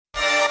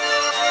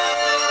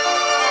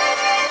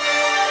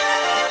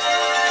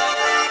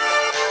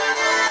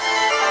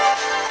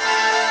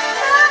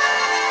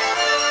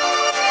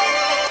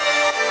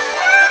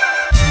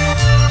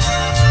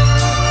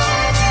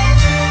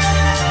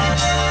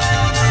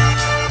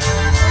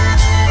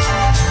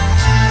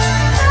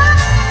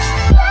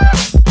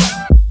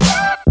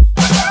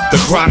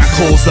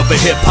Chronicles of a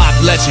hip-hop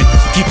legend,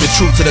 keep it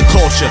true to the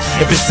culture.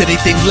 If it's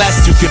anything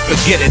less, you can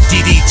forget it.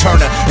 D.D.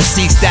 Turner and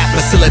C-Stat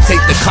facilitate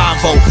the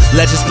convo.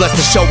 Legends bless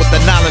the show with the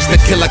knowledge to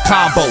kill a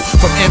combo.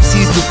 From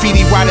MCs,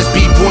 graffiti writers,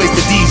 B-boys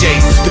to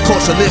DJs, the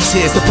culture lives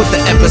here to put the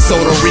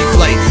episode on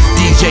replay.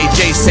 DJ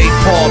J. St.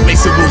 Paul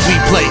makes it when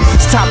we play.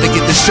 It's time to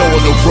get the show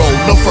on the road,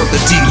 no further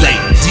delay.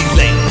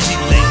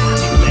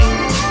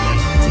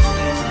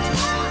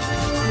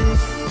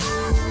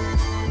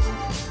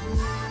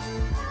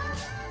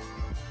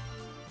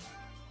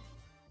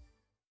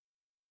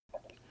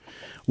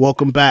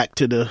 Welcome back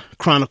to the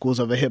Chronicles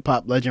of a Hip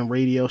Hop Legend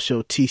radio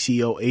show,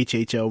 TCO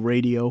HHL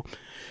Radio.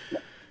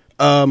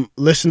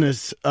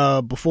 Listeners,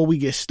 before we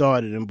get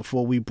started and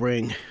before we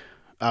bring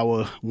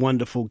our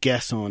wonderful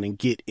guests on and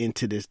get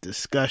into this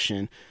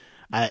discussion,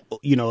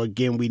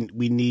 again,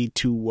 we need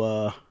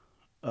to,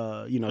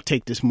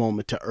 take this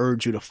moment to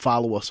urge you to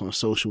follow us on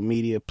social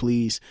media.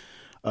 Please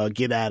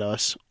get at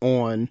us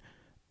on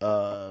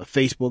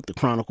Facebook, the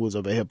Chronicles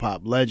of a Hip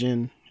Hop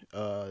Legend,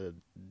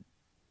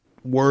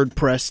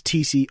 WordPress,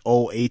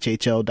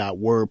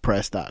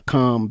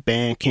 tcohhl.wordpress.com,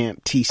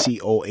 Bandcamp,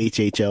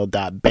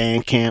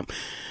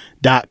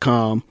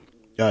 tcohhl.bandcamp.com,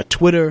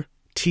 Twitter,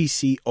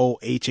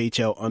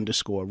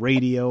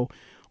 tcohhl_radio,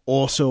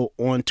 also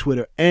on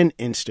Twitter and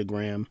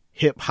Instagram,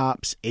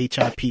 hiphops,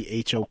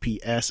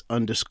 HIPHOPS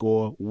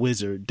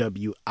 _wizard,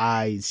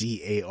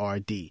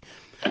 WIZARD.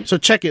 So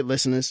check it,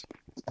 listeners.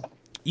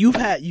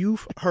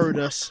 You've heard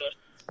us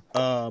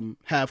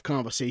have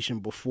conversation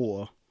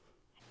before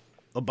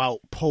about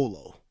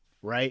polo,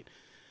 right?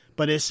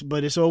 But it's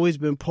always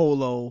been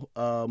polo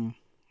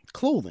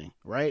clothing,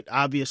 right?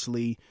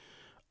 Obviously,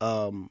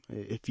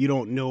 if you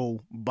don't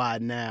know by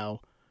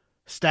now,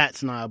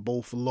 Stats and I are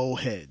both low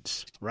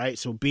heads, right?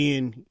 So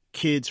being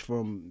kids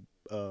from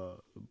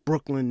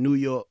Brooklyn, New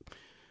York,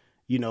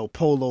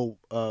 polo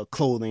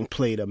clothing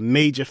played a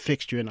major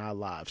fixture in our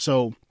lives.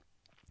 So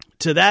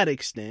to that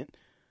extent,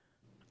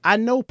 I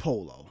know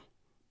polo.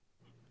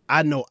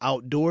 I know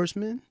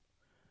Outdoorsman.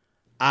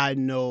 I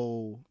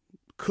know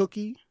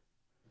Cookie.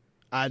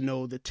 I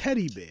know the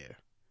Teddy Bear.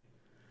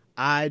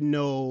 I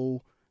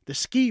know the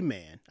Ski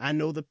Man. I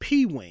know the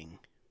P-Wing.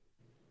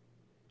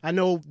 I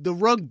know the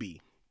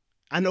Rugby.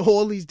 I know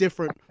all these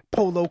different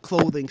polo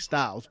clothing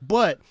styles.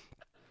 But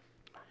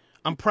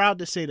I'm proud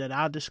to say that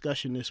our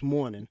discussion this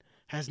morning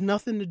has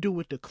nothing to do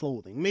with the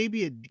clothing.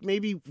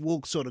 Maybe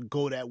we'll sort of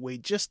go that way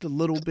just a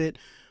little bit,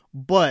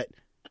 but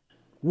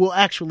we'll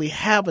actually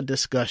have a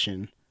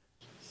discussion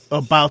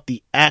about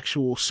the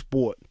actual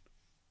sport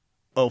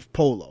of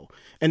polo.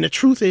 And the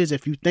truth is,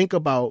 if you think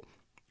about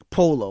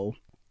polo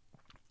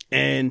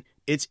and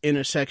its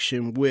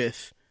intersection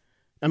with,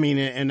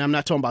 and I'm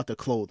not talking about the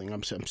clothing,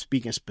 I'm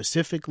speaking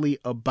specifically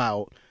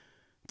about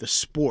the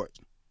sport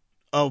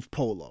of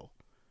polo.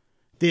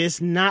 There's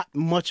not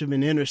much of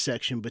an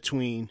intersection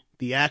between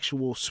the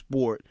actual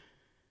sport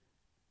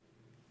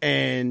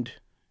and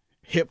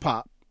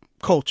hip-hop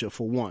culture,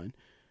 for one.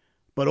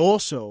 But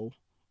also,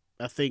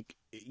 I think,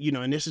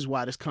 and this is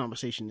why this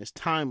conversation is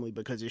timely,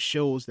 because it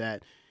shows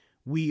that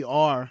we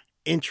are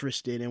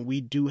interested and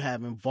we do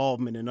have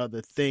involvement in other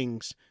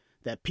things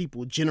that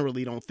people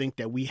generally don't think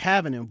that we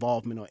have an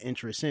involvement or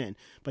interest in.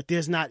 But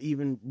there's not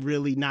even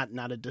really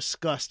not a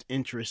discussed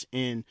interest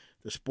in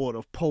the sport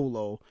of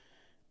polo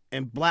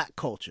and black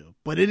culture.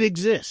 But it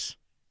exists.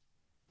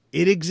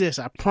 It exists.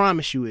 I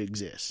promise you it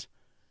exists.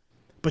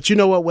 But you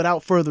know what?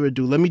 Without further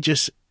ado, let me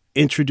just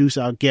introduce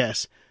our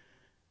guest,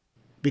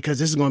 because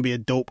this is going to be a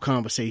dope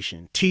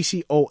conversation.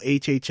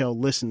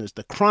 TCOHHL listeners,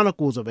 the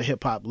Chronicles of a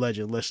Hip Hop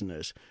Legend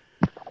listeners,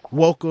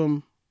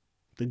 welcome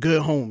the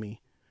good homie,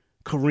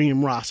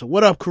 Kareem Rassa.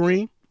 What up,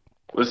 Kareem?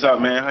 What's up,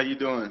 man? How you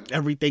doing?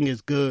 Everything is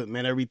good,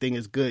 man. Everything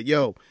is good.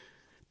 Yo,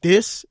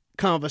 this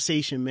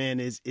conversation, man,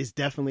 is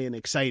definitely an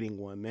exciting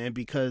one, man,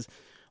 because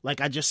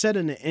like I just said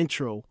in the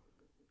intro,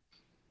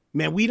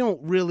 man, we don't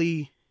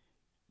really,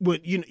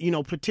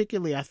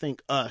 particularly I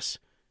think us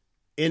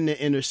in the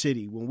inner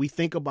city, when we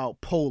think about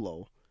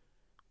polo,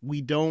 we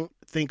don't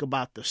think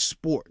about the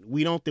sport.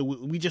 We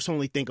just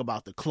only think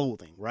about the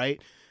clothing,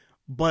 right?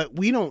 But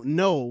we don't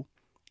know,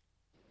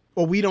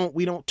 or we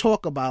don't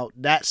talk about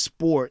that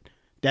sport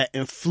that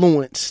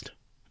influenced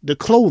the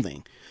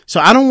clothing. So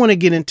I don't want to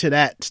get into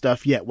that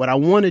stuff yet. What I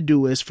want to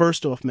do is,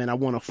 first off, man, I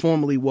want to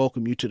formally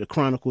welcome you to the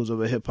Chronicles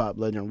of a Hip Hop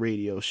Legend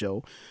radio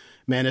show.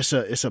 Man, it's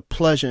a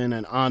pleasure and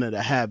an honor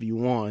to have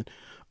you on.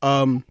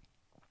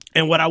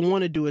 And what I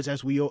want to do is,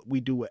 as we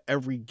do with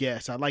every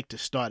guest, I like to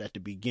start at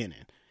the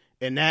beginning.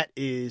 And that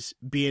is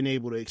being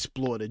able to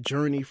explore the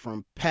journey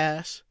from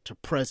past to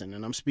present.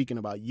 And I'm speaking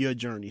about your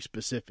journey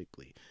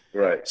specifically.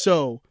 Right.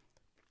 So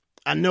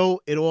I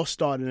know it all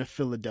started in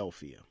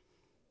Philadelphia,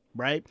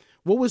 right?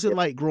 What was it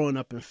like growing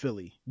up in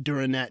Philly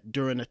during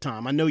the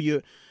time? I know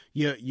your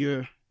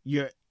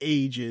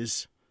age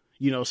is,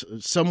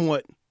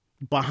 somewhat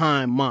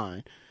behind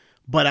mine,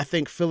 but I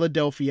think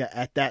Philadelphia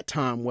at that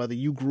time, whether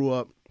you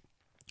were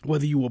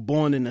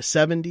born in the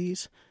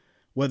 70s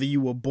whether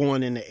you were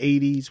born in the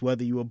 80s,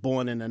 whether you were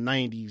born in the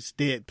 90s,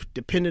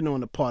 depending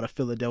on the part of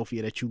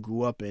Philadelphia that you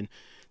grew up in,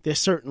 there's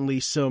certainly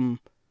some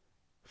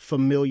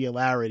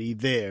familiarity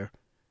there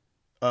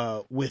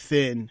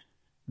within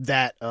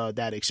that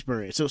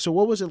experience. So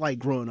what was it like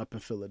growing up in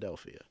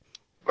Philadelphia?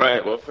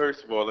 Right. Well,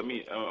 first of all, I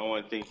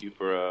want to thank you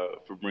for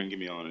bringing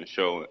me on the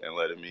show and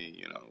letting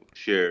me,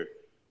 share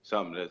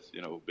something that's,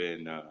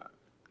 been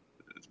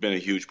it's been a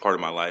huge part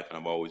of my life, and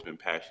I've always been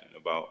passionate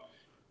about,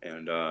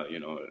 and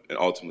it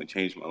ultimately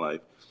changed my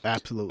life.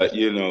 Absolutely. But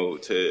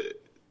to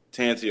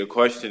answer your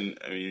question,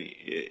 I mean,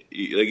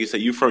 like you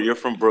said, you're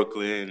from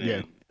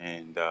Brooklyn,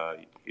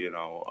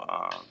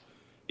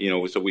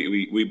 so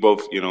we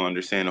both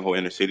understand the whole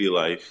inner city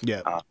life.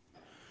 Yeah.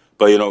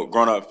 But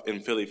growing up in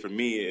Philly, for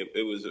me,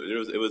 it was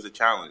a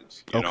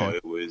challenge.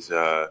 It was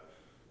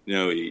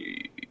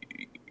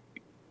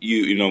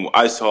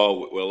I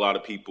saw what a lot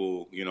of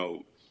people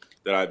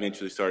that I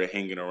eventually started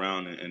hanging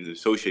around and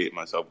associate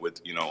myself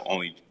with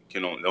only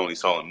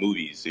saw in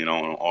movies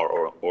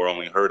or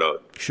only heard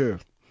of. Sure.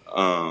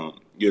 I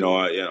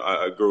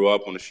grew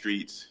up on the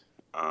streets,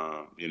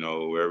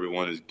 where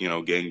everyone is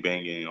gang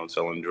banging,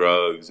 selling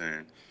drugs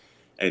and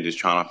just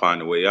trying to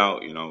find a way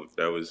out.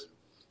 That was.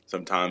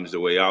 Sometimes the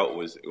way out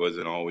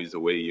wasn't always the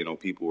way,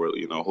 people were,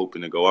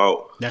 hoping to go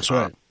out. That's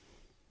right.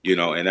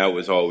 And that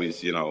was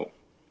always,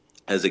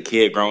 as a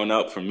kid growing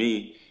up, for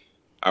me,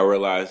 I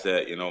realized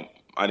that,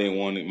 I didn't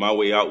want my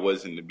way out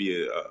wasn't to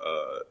be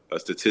a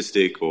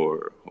statistic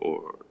or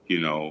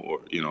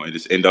and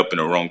just end up in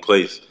the wrong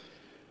place.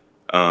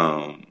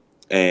 So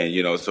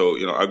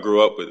I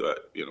grew up with,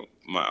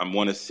 I'm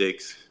one of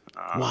six.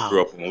 Wow.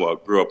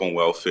 Grew up on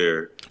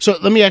welfare. So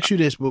let me ask you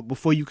this, but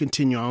before you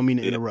continue, I don't mean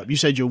to interrupt. You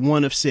said you're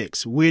one of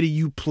six. Where do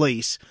you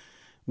place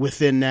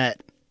within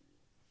that,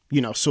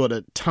 sort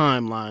of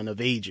timeline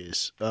of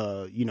ages,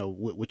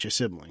 with your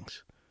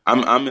siblings?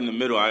 I'm in the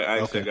middle. I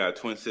actually got a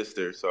twin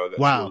sister, so I got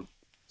wow.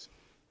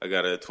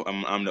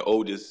 I'm the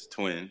oldest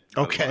twin.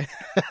 Okay.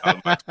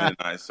 My twin and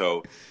I.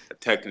 So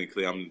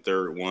technically, I'm the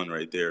third one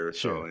right there.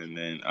 Sure. So and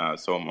then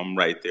so I'm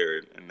right there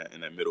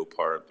in that middle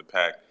part of the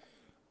pack.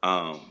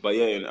 But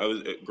yeah,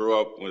 I grew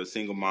up with a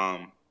single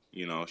mom.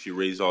 She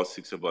raised all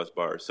six of us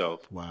by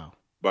herself. Wow.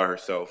 By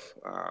herself.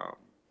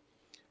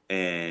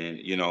 And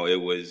it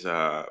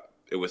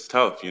was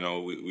tough.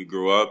 We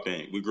grew up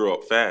and we grew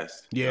up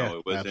fast. Yeah,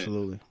 it wasn't,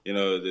 absolutely.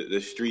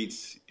 The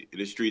streets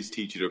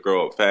teach you to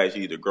grow up fast.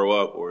 You either grow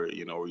up or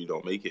or you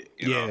don't make it.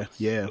 Yeah.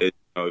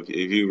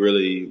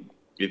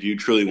 If you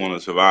truly want to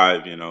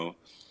survive, and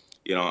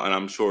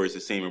I'm sure it's the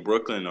same in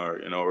Brooklyn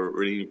or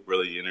really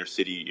really inner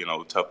city,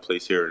 tough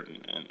place here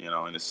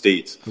in the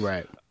States.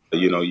 Right.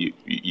 You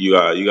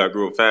got to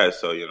grow up fast.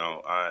 So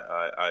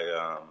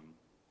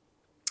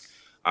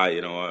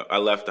I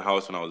left the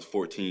house when I was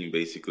 14,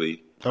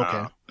 basically.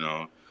 Okay.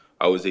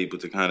 I was able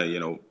to kind of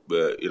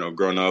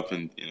growing up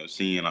and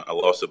seeing I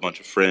lost a bunch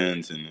of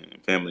friends and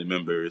family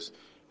members,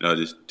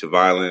 just to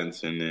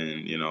violence, and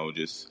then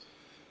just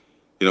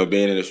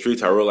being in the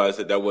streets. I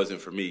realized that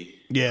wasn't for me.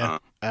 Yeah,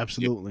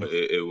 absolutely.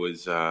 It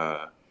was.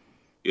 I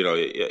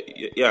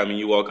mean,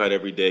 you walk out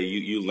every day.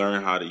 You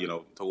learn how to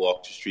to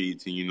walk the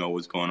streets and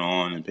what's going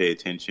on and pay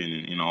attention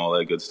and all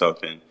that good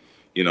stuff. And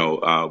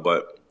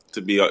but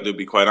to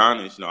be quite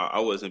honest, I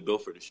wasn't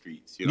built for the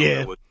streets.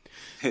 Yeah.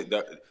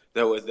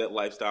 That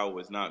lifestyle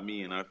was not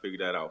me, and I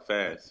figured that out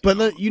fast.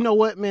 But you know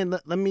what, man?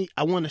 Let me.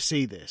 I want to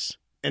say this,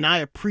 and I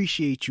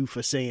appreciate you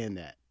for saying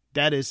that.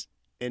 That is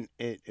an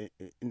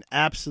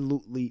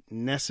absolutely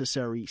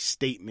necessary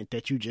statement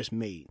that you just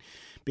made,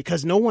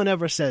 because no one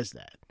ever says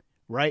that,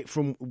 right?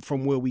 From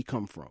where we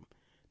come from,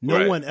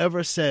 no one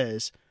ever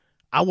says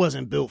I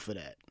wasn't built for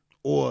that,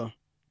 or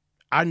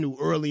I knew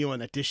early on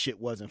that this shit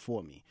wasn't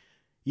for me.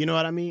 You know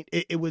what I mean?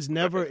 It was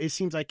never. It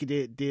seems like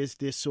there's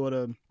this sort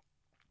of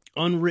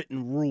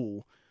unwritten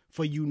rule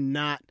for you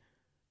not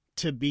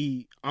to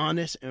be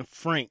honest and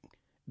frank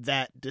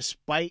that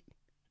despite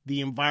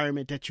the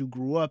environment that you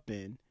grew up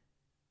in,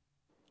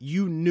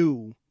 you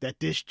knew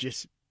that this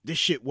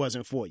shit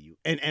wasn't for you.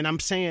 And I'm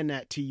saying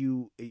that to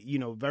you,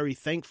 very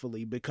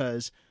thankfully,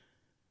 because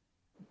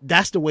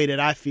that's the way that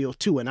I feel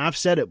too. And I've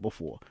said it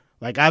before.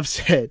 Like I've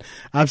said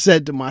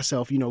to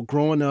myself,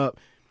 growing up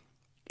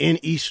in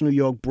East New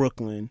York,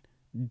 Brooklyn,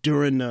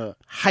 during the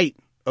height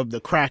of the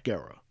crack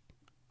era,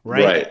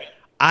 right?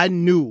 I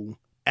knew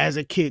as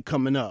a kid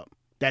coming up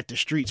that the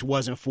streets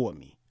wasn't for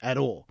me at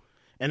all.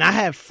 And I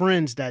had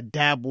friends that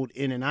dabbled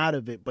in and out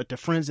of it, but the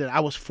friends that I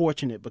was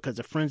fortunate, because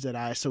the friends that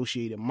I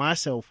associated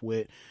myself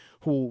with,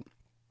 who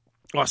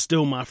are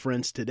still my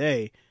friends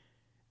today,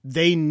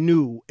 they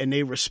knew and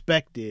they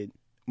respected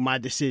my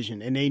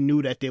decision, and they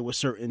knew that there were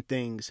certain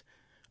things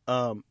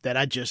that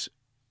I just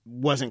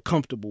wasn't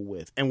comfortable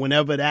with. And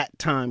whenever that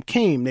time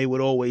came, they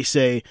would always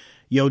say,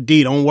 "Yo,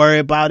 D, don't worry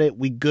about it.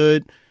 We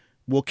good.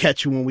 We'll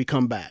catch you when we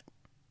come back."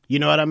 You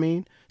know what I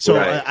mean? So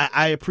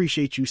I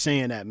appreciate you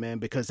saying that, man,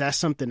 because that's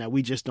something that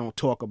we just don't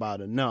talk about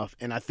enough.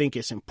 And I think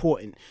it's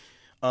important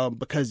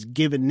because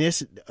given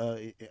this,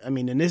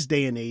 in this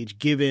day and age,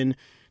 given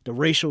the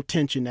racial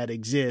tension that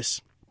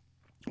exists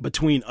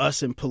between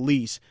us and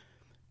police,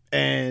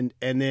 and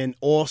then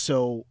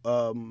also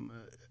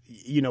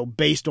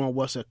based on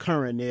what's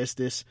occurring, there's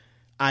this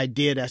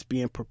idea that's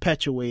being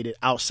perpetuated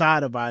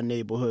outside of our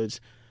neighborhoods,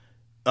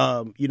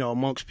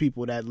 amongst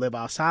people that live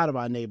outside of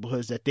our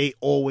neighborhoods, that they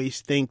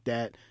always think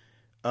that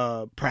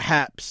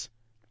perhaps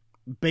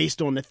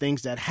based on the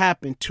things that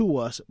happen to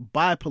us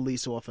by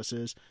police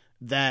officers,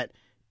 that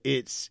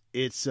it's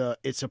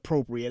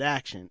appropriate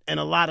action. And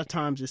a lot of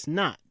times it's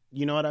not.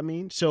 You know what I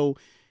mean? So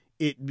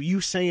you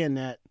saying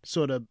that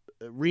sort of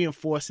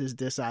reinforces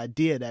this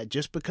idea that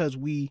just because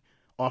we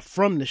are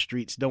from the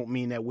streets don't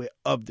mean that we're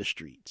of the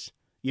streets.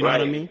 You know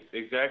what I mean?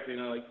 Exactly.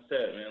 Like you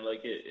said, man,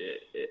 like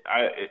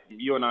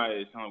you and I,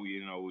 it's kind of,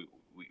 we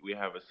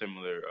have a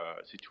similar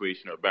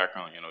situation or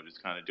background,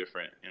 just kind of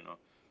different,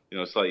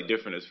 slightly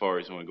different as far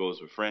as when it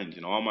goes with friends.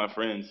 All my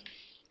friends,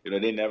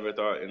 they never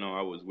thought,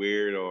 I was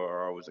weird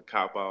or I was a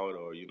cop out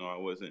or, I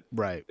wasn't.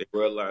 Right. They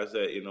realized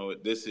that,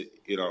 this,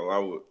 I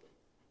would,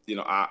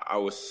 I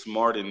was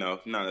smart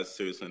enough, not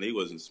necessarily saying they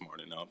wasn't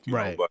smart enough,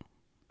 right. But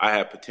I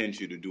had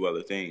potential to do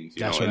other things,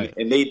 That's right.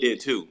 and they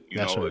did too,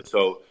 That's know. Right.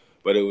 So,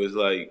 but it was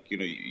like,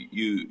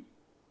 they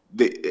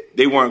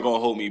weren't going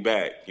to hold me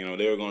back. They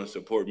were going to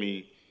support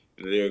me.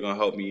 They were going to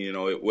help me,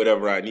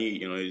 whatever I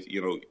need.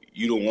 You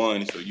the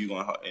one, so you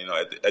going to,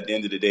 at the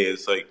end of the day,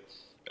 it's like,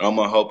 I'm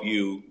going to help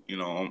you.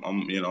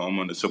 I'm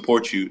going to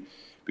support you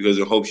because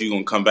in hopes you're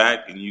going to come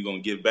back and you're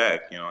going to give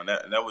back. And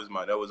that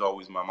was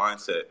always my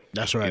mindset.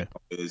 That's right.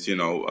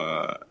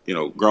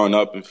 Growing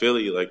up in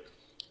Philly, like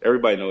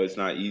everybody knows it's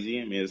not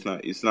easy. I mean, it's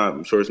not.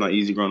 I'm sure it's not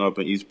easy growing up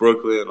in East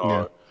Brooklyn or.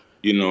 Yeah.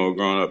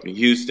 Growing up in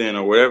Houston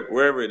or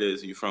wherever it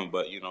is you're from.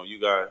 But,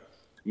 I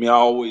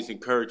always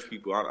encourage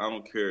people. I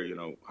don't care,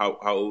 how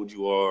old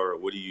you are or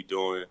what are you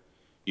doing,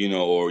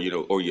 or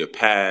your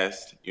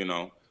past, you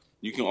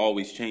can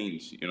always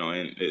change,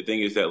 and the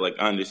thing is that, like,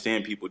 I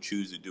understand people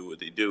choose to do what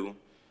they do,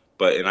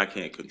 and I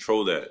can't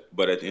control that.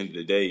 But at the end of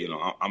the day,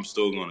 I'm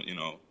still going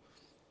to,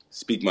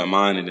 speak my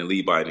mind and then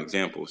lead by an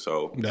example.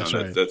 So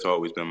right. That's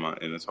always been my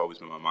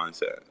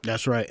mindset.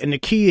 That's right. And the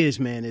key is,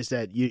 man, is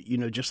that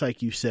you just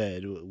like you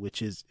said,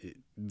 which is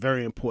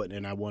very important,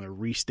 and I want to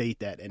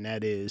restate that, and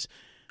that is,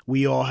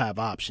 we all have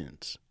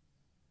options.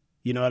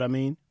 You know what I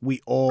mean?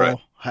 We all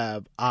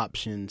have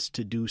options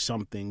to do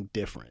something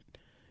different.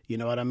 You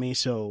know what I mean?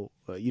 So,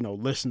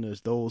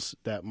 listeners, those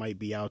that might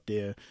be out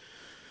there,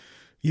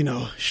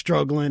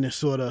 struggling and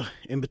sort of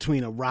in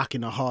between a rock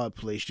and a hard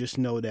place, just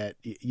know that,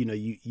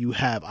 you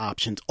have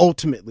options.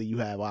 Ultimately, you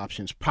have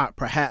options.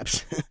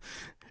 Perhaps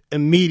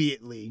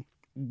immediately,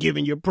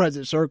 given your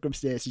present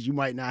circumstances, you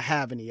might not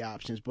have any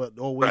options, but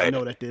always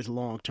know that there's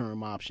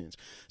long-term options.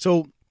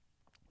 So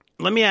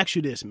let me ask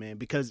you this, man,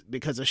 because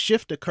a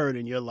shift occurred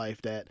in your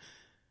life that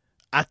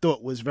I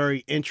thought was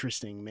very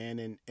interesting,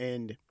 man,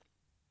 and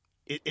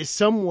it is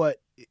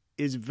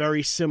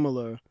very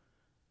similar.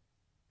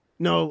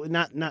 No,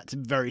 not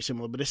very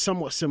similar, but it's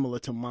somewhat similar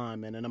to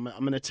mine, man. And I'm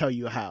going to tell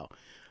you how.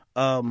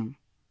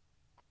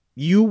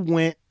 You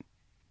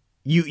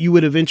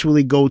would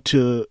eventually go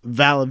to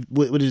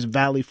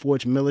Valley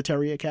Forge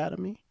Military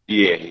Academy?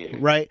 Yeah.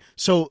 Right?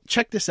 So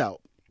check this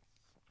out.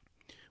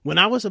 When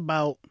I was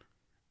about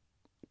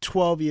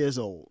 12 years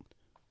old,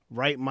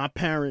 right, my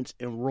parents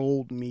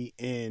enrolled me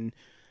in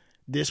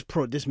this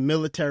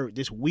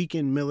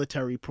weekend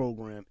military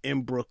program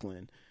in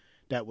Brooklyn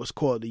that was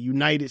called the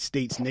United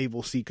States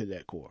Naval Sea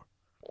Cadet Corps,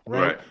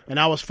 right? And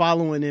I was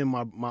following in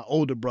my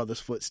older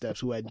brother's footsteps,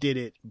 who had did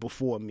it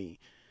before me.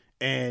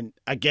 And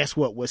I guess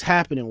what was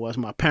happening was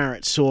my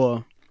parents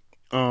saw,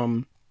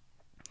 how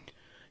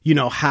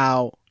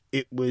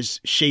it was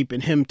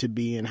shaping him to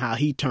be and how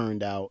he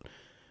turned out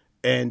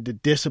and the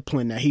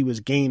discipline that he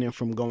was gaining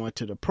from going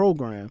to the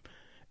program.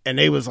 And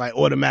they was like,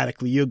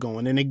 automatically, you're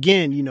going. And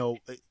again,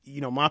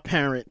 my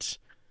parents,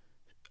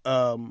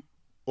 or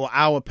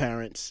our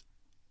parents,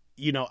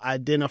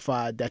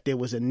 identified that there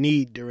was a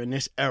need during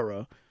this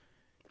era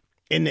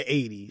in the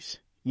 80s,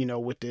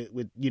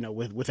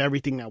 with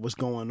everything that was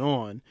going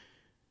on,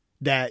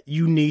 that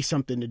you need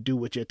something to do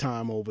with your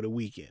time over the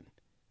weekend.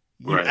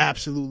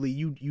 Absolutely,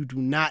 you do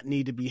not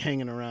need to be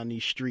hanging around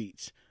these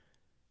streets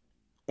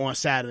on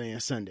Saturday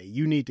and Sunday.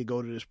 You need to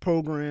go to this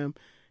program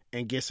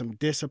and get some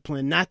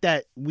discipline. Not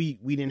that we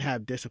didn't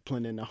have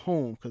discipline in the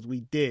home, because we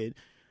did,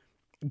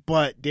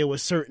 but there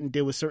was certain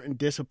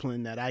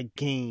discipline that I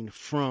gained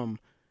from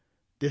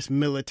this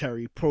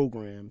military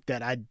program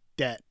that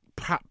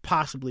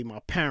possibly my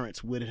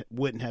parents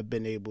wouldn't have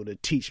been able to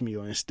teach me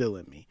or instill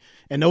in me.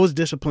 And those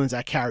disciplines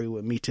I carry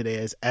with me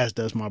today, as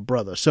does my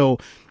brother. So,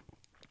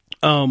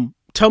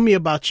 tell me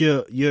about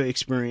your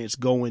experience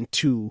going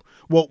to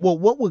what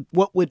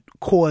would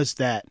cause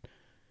that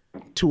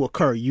to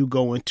occur? You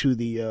going to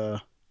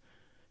the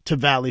to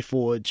Valley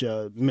Forge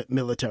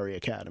Military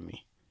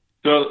Academy.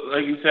 So,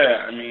 like you said,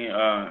 I mean,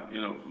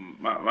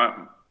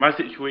 my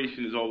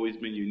situation has always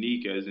been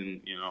unique, as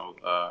in,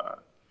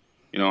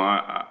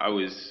 I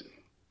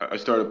I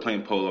started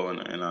playing polo,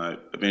 and I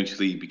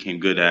eventually became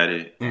good at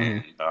it,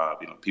 and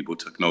people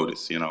took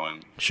notice,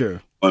 and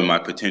Sure. on my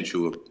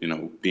potential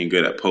of being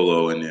good at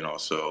polo, and then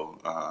also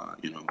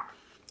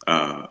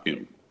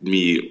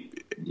me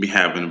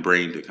having a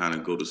brain to kind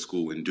of go to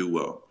school and do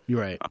well. You're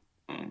right.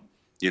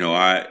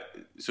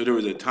 So there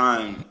was a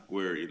time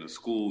where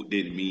school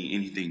didn't mean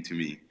anything to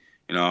me.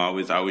 I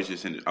was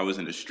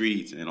in the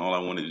streets, and all I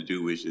wanted to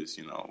do was just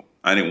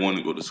I didn't want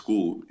to go to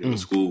school.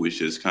 School was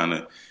just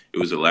it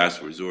was a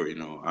last resort.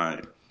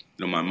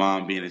 My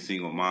mom being a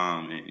single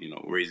mom and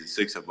raising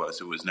 6 of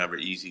us, it was never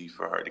easy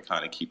for her to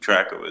kind of keep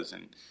track of us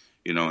and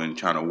and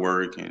trying to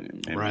work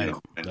and right.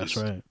 And that's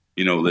just, right.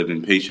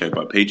 Living paycheck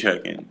by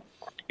paycheck and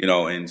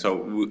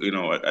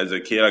so as a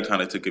kid I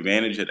kind of took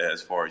advantage of that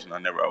as far as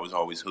I was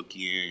always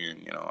hooky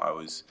and I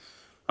was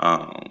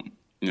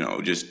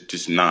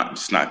just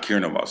not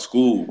caring about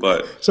school.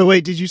 But so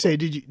wait, did you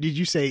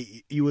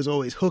say you was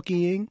always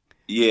hookying?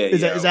 Yeah,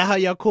 is that how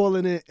y'all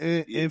calling it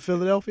in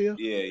Philadelphia?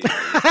 Yeah.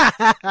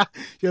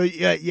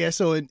 Yeah.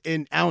 So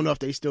in I don't know if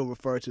they still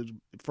refer to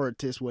it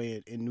this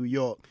way in New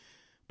York,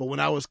 but when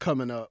I was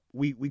coming up,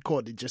 we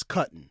called it just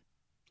cutting.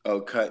 Oh,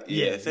 cut.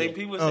 Yeah.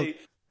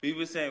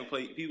 People say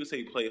play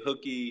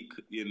hooky,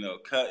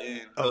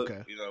 cutting, hook,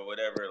 okay.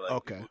 Whatever. Like,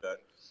 okay.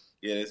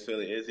 Yeah, it's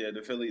Philly.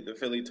 The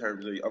Philly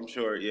terms. I'm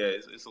sure. Yeah,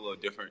 it's a little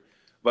different.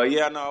 But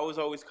yeah, no, I was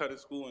always cutting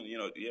school and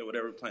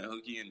whatever, playing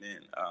hooky, and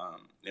then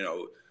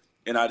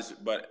and I just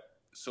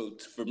so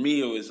for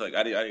me it was like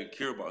I didn't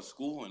care about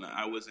school, and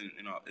I wasn't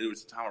it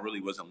was a time I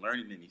really wasn't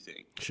learning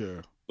anything.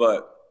 Sure.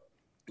 But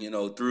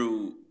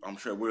through I'm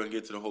sure we're gonna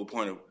get to the whole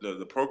point of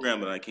the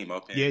program that I came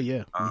up in.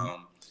 Yeah.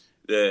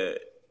 That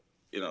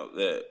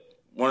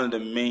one of the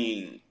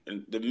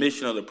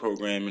mission of the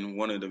program and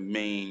one of the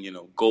main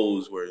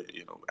goals were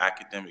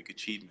academic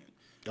achievement.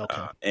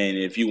 Okay. And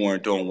if you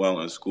weren't doing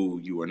well in school,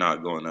 you were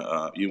not going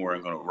to you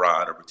weren't going to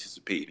ride or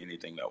participate in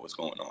anything that was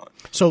going on.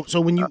 So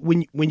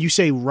when you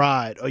say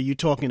ride, are you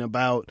talking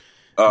about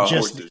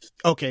just horses?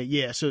 Okay,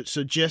 yeah. So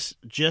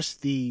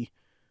just the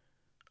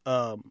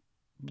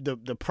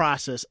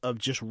process of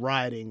just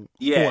riding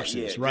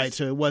horses, right?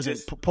 So it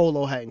wasn't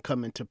polo hadn't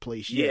come into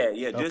place yet.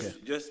 Yeah.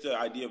 Just the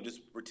idea of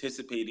just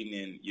participating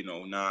in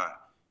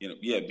not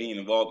being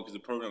involved, because the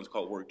program is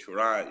called Work to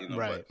Ride.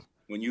 Right.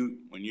 But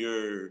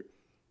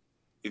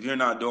if you're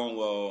not doing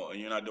well and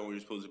you're not doing what you're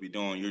supposed to be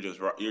doing, you're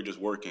just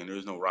working.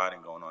 There's no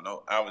riding going on.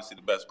 No, obviously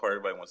the best part,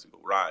 everybody wants to go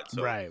ride.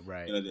 So right.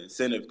 The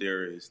incentive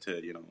there is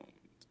to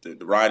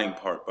the riding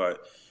part.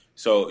 But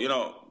so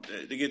to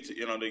get to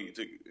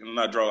to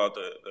not draw out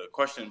the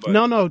question, but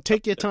no,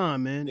 take your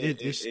time, man.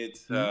 It's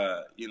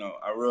I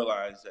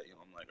realized that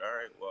I'm like, all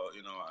right, well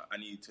I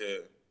need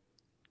to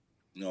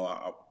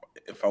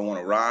if I want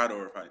to ride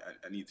or if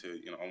I need to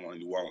I want to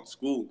do well in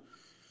school.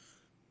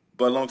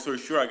 But long story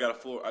short, I got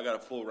a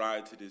full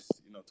ride to this,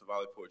 to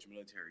Valley Forge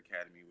Military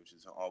Academy, which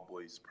is an all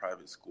boys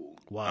private school.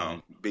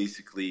 Wow.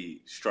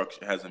 Basically,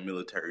 has a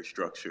military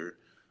structure,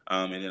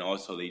 and then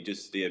also they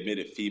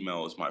admitted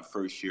females my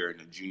first year in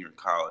a junior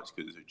college,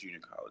 because it's a junior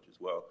college as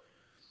well.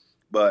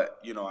 But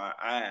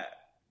I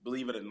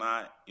believe it or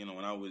not,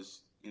 when I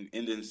was in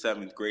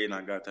 7th grade and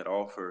I got that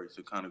offer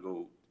to kind of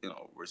go,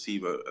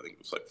 receive I think it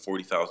was like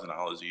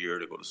 $40,000 a year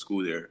to go to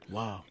school there.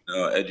 Wow.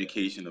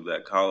 Education of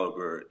that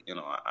caliber.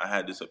 I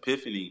had this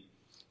epiphany,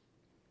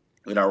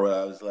 and I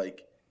realized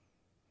like,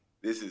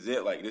 this is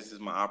it. Like, this is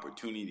my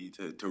opportunity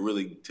to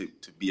really to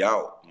be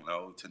out.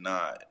 To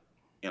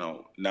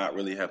not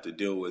really have to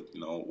deal with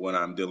what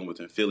I'm dealing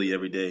with in Philly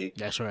every day.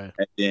 That's right.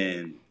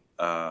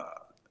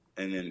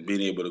 And then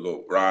being able to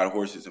go ride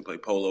horses and play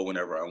polo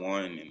whenever I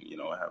want, and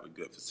have a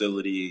good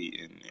facility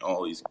and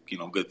all these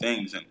good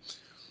things. And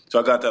so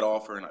I got that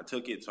offer and I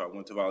took it. So I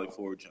went to Valley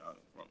Forge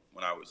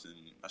when I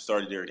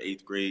started there in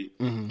 8th grade.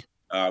 Mm-hmm.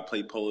 I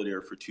played polo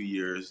there for 2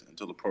 years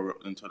until the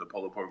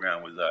polo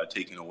program was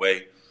taken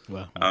away.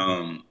 Wow.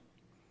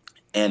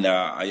 And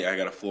I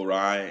got a full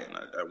ride, and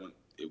I went.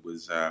 It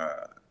was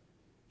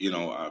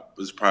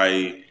was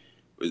probably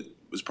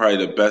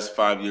the best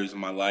 5 years of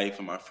my life,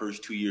 and my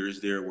first 2 years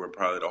there were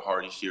probably the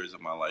hardest years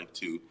of my life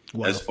too.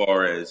 Wow. As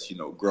far as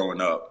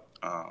growing up,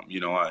 I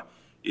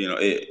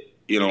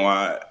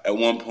at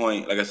one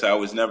point, like I said, I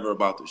was never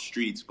about the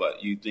streets,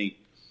 but you think,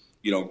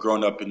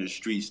 growing up in the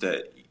streets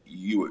that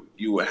you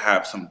would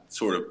have some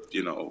sort of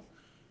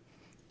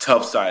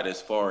tough side,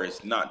 as far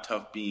as not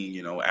tough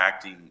being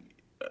acting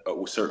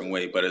a certain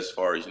way, but as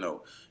far as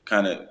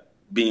kind of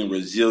being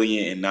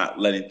resilient and not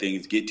letting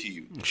things get to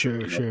you.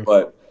 Sure.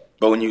 But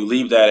when you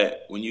leave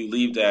that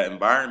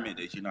environment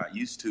that you're not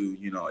used to,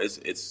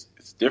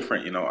 it's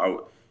different.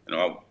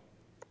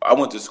 I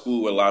went to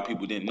school where a lot of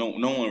people didn't know.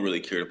 No one really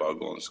cared about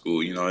going to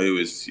school. It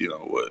was who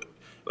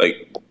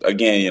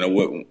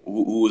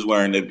was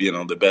wearing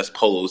the best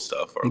polo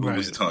stuff, or who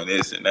was doing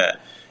this and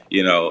that.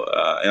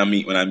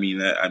 And when I mean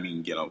that, I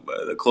mean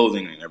the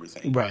clothing and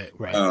everything. Right.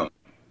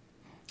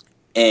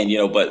 And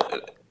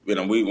but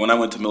when I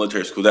went to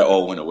military school, that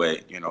all went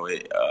away.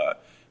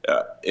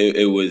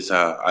 It was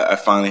I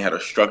finally had a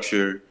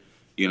structure.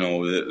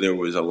 There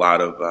was a lot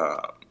of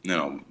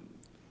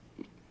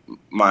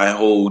my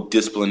whole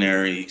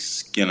disciplinary,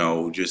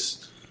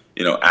 just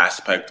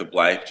aspect of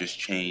life just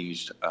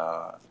changed.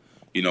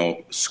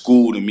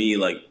 School to me,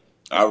 like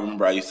I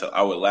remember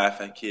I would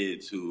laugh at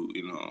kids who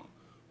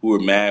were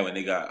mad when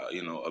they got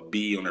a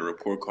B on their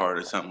report card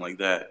or something like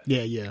that.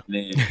 Yeah, yeah.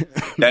 And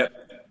then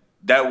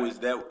that was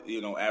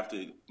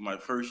after my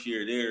first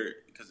year there,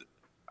 because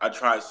I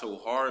tried so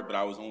hard, but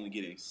I was only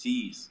getting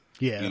C's.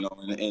 Yeah.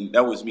 And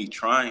that was me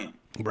trying.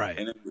 Right.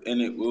 And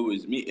it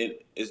was me.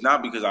 It's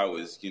not because I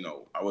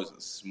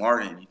wasn't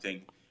smart or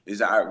anything. Is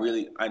that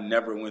I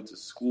never went to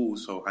school,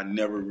 so I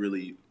never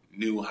really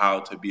knew how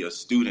to be a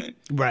student.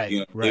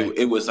 Right. Right.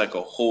 It was like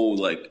a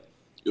whole it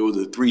was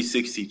a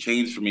 360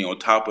 change for me. On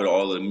top of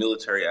all the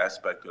military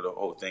aspect of the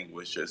whole thing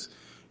was just,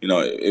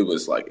 it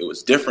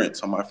was different.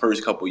 So my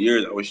first couple of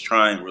years, I was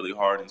trying really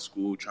hard in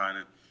school, trying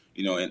to,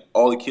 and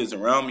all the kids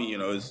around me, you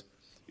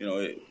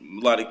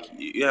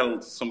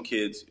had some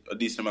kids, a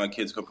decent amount of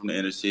kids come from the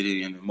inner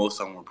city, and most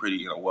of them were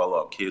pretty,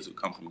 well-off kids who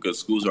come from good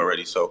schools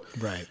already. So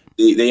right.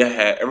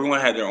 Everyone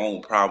had their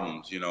own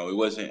problems. It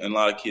wasn't, and a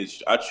lot of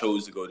kids, I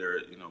chose to go there,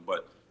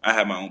 but I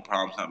had my own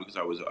problems, not because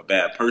I was a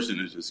bad person.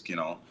 It's just,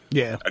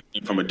 yeah, I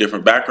came from a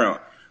different background,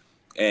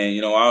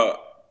 and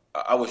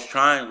I was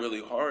trying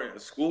really hard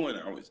at school,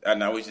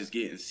 and I was just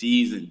getting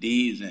C's and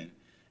D's, and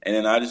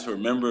then I just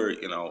remember,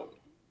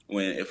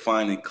 when it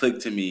finally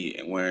clicked to me,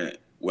 and when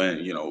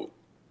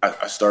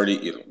I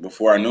started,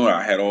 before I knew it,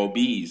 I had all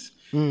B's,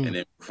 and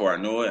then before I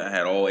knew it, I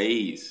had all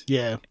A's.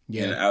 Yeah,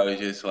 yeah. And I was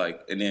just like,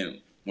 and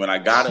then when I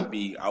got a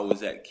B, I was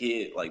that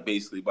kid,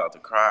 basically about to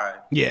cry.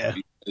 Yeah.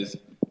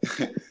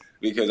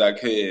 Because I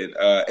could,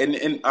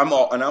 and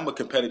I'm a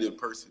competitive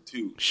person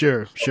too.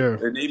 Sure.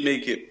 And they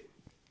make it,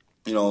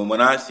 when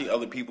I see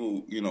other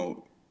people,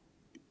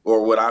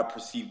 or what I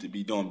perceive to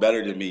be doing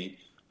better than me,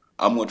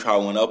 I'm gonna try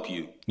one up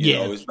you. You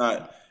know, it's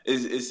not.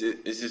 It's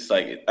just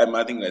like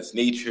I think that's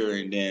nature,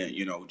 and then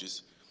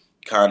just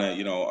kind of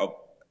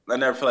I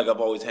never feel like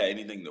I've always had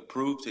anything to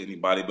prove to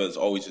anybody, but it's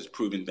always just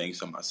proving things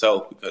to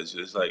myself, because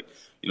it's like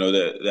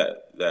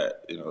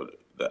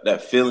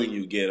that feeling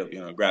you get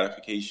of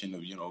gratification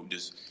of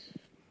just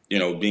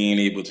being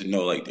able to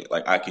know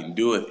like I can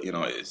do it.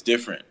 It's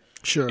different.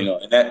 Sure.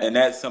 And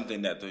that's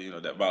something that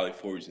that Valley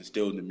Forge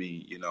instilled in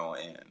me. And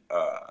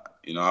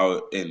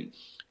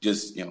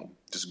just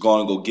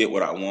going to go get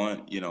what I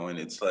want. And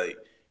it's like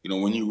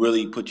when you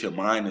really put your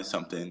mind to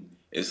something,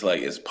 it's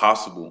like it's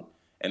possible.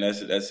 And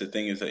that's the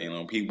thing, is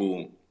that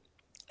people,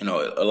 a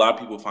lot of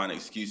people find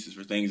excuses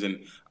for things,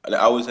 and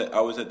I was at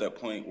that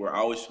point where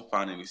I was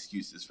finding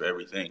excuses for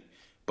everything,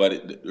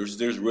 but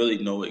there's really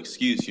no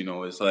excuse.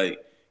 It's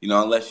like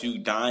unless you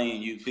die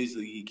and you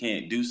physically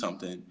can't do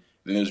something,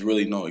 then there's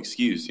really no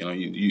excuse. You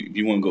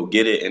want to go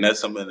get it, and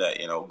that's something that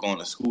going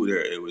to school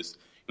there, it was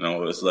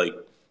it's like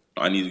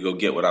I need to go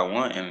get what I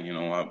want, and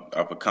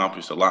I've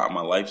accomplished a lot in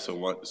my life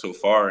so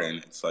far, and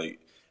it's like.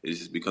 It's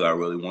just because I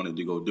really wanted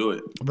to go do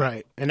it.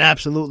 Right. And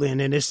absolutely. And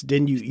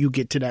then you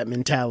get to that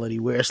mentality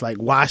where it's like,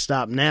 why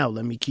stop now?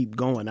 Let me keep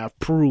going. I've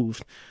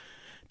proved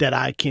that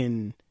I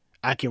can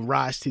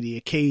rise to the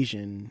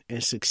occasion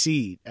and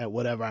succeed at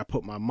whatever I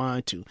put my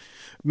mind to.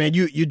 Man,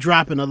 you're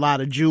dropping a lot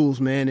of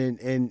jewels, man,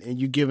 and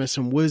you're giving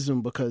some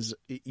wisdom, because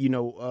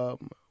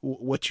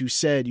what you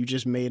said, you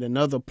just made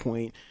another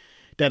point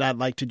that I'd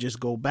like to just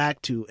go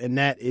back to, and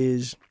that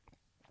is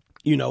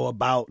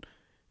about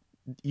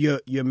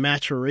your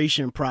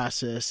maturation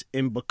process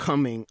in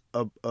becoming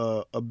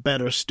a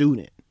better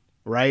student,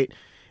 right?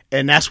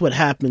 And that's what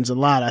happens a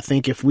lot. I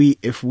think if we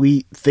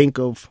think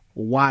of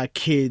why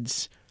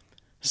kids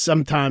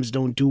sometimes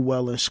don't do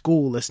well in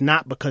school, it's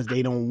not because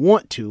they don't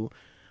want to,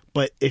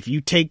 but if you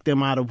take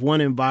them out of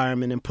one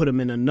environment and put them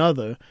in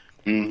another,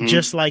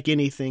 just like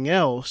anything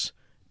else,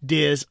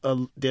 there's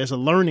a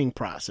learning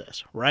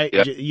process, right?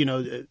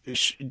 Yep.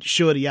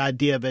 Sure, the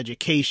idea of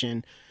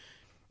education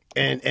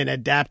and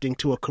adapting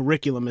to a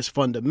curriculum is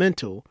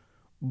fundamental,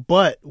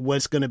 but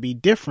what's going to be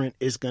different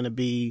is going to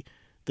be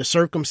the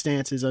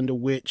circumstances under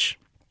which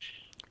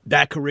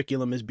that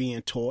curriculum is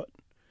being taught,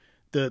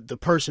 the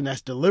person that's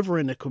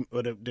delivering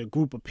the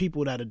group of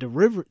people that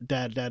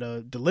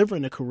are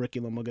delivering the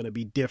curriculum are going to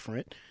be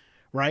different,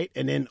 right?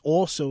 And then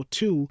also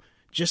too,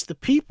 just the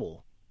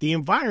people, the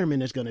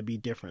environment is going to be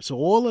different. So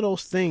all of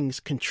those things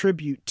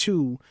contribute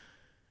to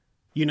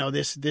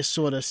this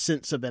sort of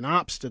sense of an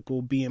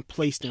obstacle being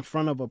placed in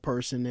front of a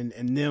person,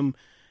 and them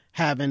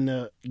having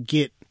to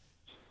get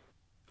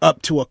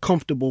up to a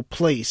comfortable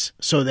place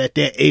so that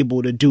they're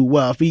able to do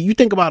well. If you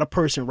think about a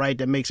person, right,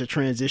 that makes a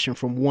transition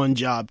from one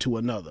job to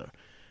another,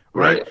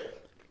 right?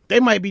 They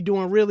might be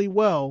doing really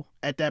well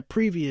at that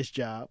previous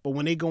job, but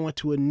when they go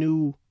into a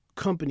new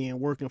company and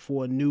working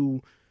for a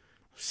new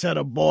set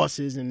of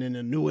bosses and in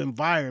a new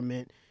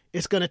environment,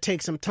 it's going to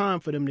take some time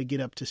for them to get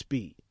up to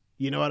speed.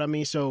 You know what I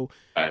mean? So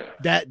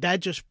that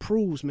just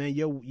proves, man,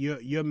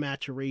 your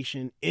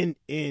maturation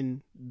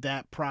in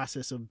that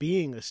process of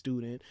being a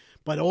student.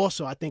 But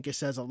also, I think it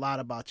says a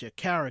lot about your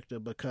character,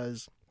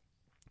 because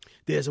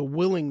there's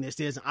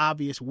an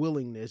obvious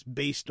willingness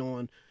based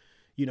on,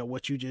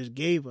 what you just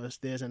gave us,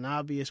 there's an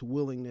obvious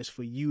willingness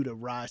for you to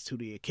rise to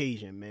the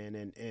occasion, man,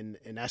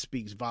 and that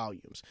speaks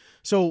volumes.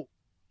 So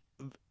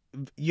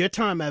your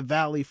time at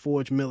Valley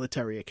Forge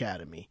Military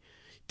Academy,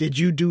 did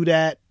you do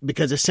that?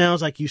 Because it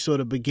sounds like you sort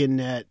of begin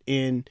that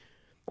in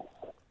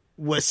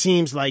what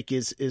seems like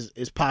is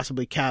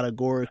possibly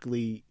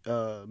categorically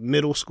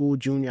middle school,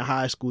 junior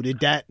high school.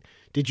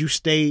 Did you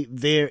stay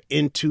there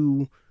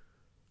into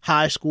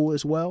high school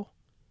as well?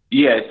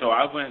 Yeah, so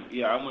I went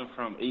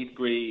from 8th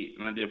grade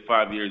and I did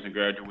 5 years and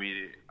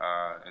graduated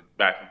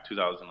back in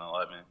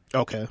 2011.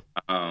 Okay.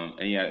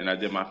 And I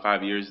did my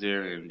 5 years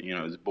there, and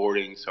it was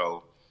boarding.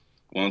 So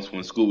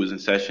when school was in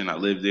session, I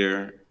lived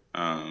there.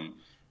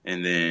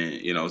 And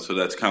then so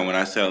that's kind of when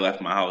I said I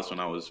left my house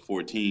when I was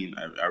 14.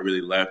 I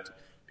really left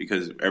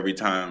because every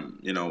time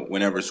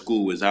whenever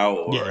school was out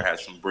or had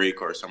some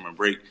break or summer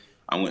break,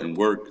 I went and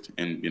worked,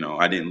 and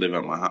I didn't live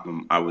at my house.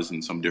 I was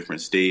in some different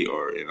state,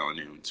 or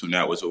and soon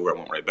that was over, I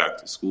went right back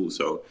to school.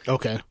 So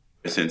okay,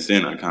 since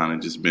then I kind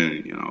of just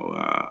been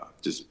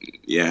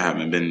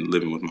haven't been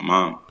living with my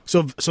mom.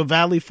 So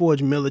Valley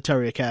Forge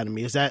Military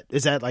Academy, is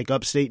that like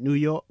upstate New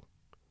York?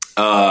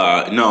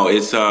 No,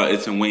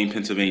 it's in Wayne,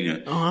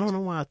 Pennsylvania. Oh, I don't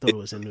know why I thought it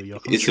was in New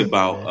York. It's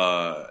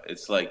about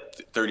it's like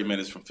 30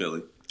 minutes from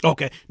Philly.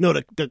 Okay, no,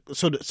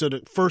 so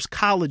the first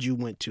college you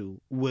went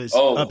to was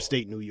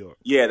upstate New York.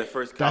 Yeah, the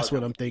first college. That's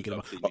what I'm thinking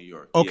about. New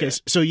York. Okay, yeah.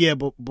 So yeah,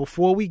 but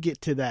before we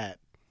get to that,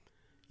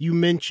 you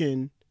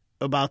mentioned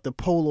about the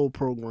polo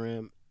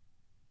program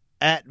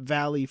at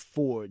Valley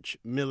Forge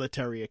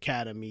Military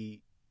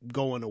Academy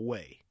going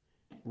away,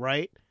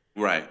 right?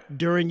 Right.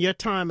 During your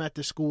time at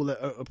the school,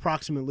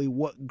 approximately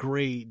what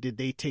grade did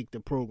they take the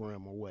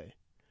program away?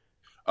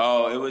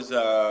 Oh, it was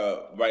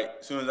right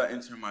as soon as I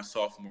entered my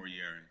sophomore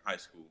year in high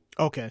school.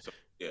 Okay. So,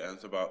 yeah,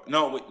 it's about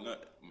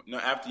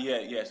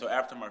So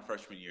after my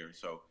freshman year,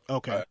 so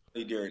okay.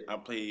 I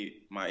played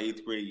my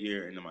 8th grade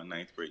year and then my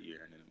 9th grade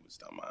year, and then it was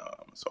done my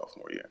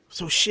sophomore year.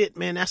 So shit,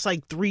 man, that's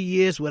like 3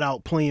 years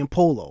without playing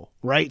polo,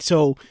 right?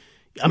 So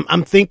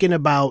I'm thinking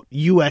about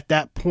you at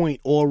that point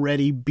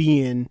already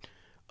being,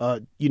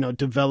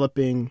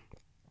 developing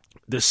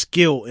the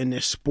skill in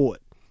this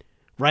sport,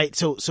 right?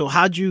 So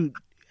how'd you?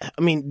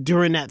 I mean,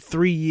 during that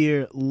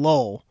 3-year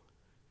lull,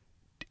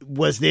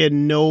 was there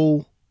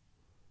no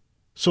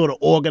sort of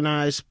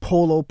organized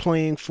polo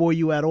playing for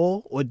you at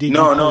all, or did you?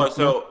 No.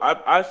 So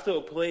I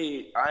still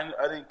played. I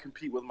didn't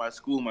compete with my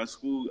school. My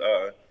school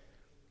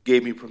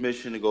gave me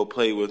permission to go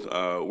play with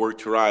Work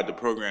to Ride, the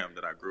program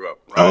that I grew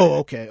up. Right? Oh,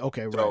 okay,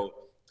 right.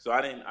 So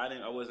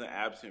I wasn't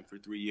absent for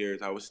 3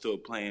 years. I was still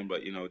playing,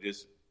 but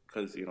just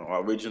because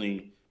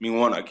originally.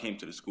 I came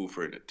to the school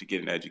to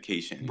get an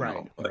education,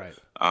 right.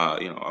 I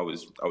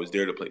was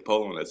there to play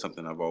polo, and that's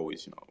something I've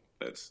always,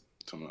 that's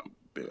something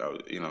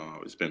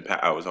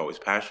I was always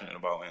passionate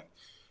about. And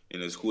in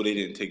the school, they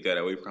didn't take that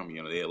away from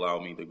me. They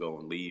allowed me to go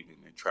and leave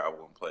and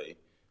travel and play,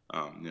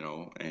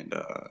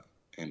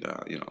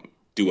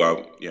 do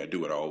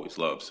what I always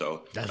loved.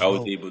 So I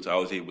was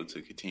able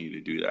to continue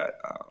to do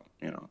that,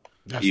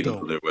 even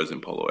though there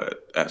wasn't polo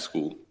at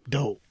school.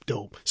 Dope.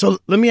 So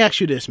let me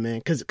ask you this,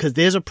 man, because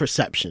there's a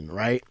perception,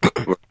 right?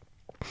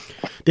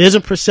 There's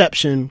a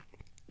perception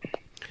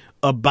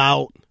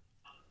about,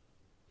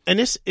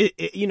 and it's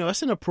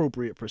an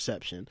appropriate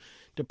perception.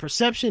 The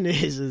perception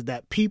is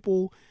that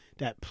people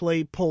that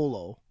play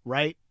polo,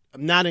 right?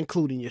 I'm not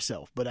including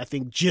yourself, but I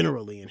think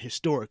generally and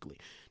historically,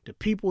 the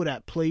people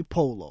that play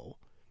polo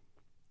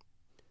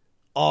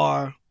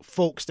are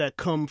folks that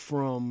come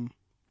from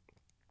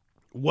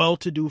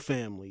well-to-do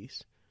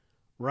families,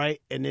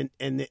 right? And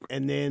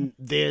then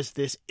there's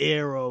this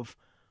air of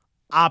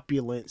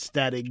opulence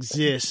that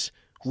exists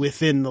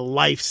within the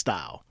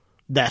lifestyle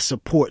that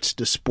supports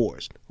the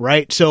sport,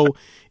 right? So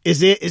is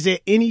there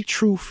any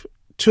truth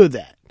to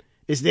that?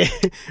 Is there?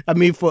 I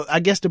mean, I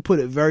guess to put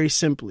it very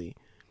simply.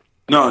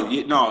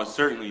 No,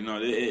 certainly no.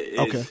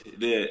 Okay.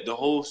 The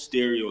whole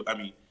I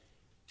mean,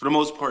 for the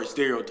most part,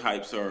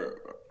 stereotypes are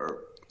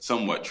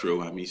somewhat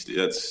true. I mean,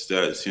 that's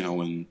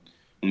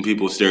when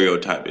people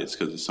stereotype, it's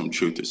because there's some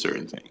truth to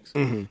certain things.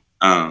 Mm-hmm.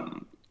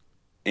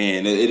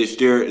 And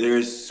there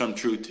is some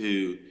truth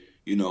to,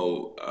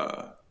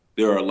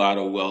 there are a lot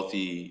of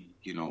wealthy,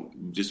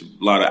 just a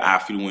lot of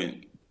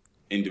affluent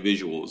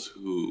individuals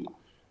who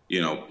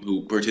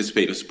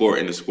participate in sport,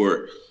 and the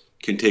sport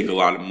can take a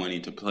lot of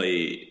money to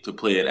play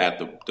it at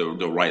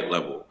the right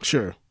level.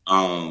 Sure.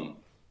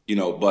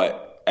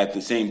 But at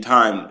the same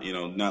time,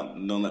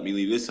 don't let me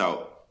leave this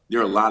out. There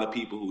are a lot of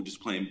people who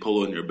just playing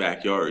polo in their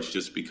backyards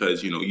just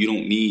because, you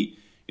don't need,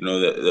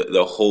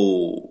 the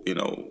whole,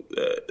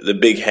 the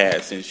big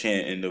hats and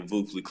the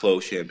Veuve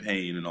Clos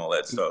champagne and all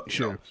that stuff.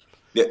 Sure.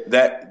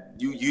 That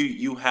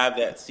you have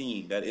that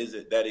scene that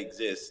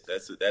exists.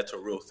 That's a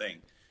real thing,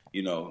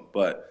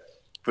 but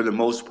for the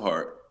most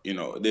part,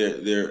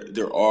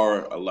 there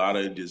are a lot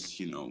of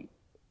just,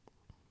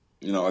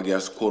 I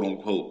guess, quote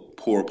unquote,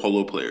 poor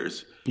polo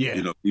players.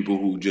 Yeah. People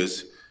who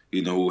just,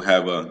 who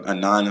have a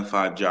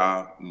 9-to-5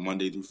 job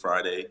Monday through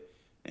Friday,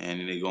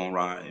 and they go and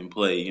ride and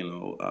play, and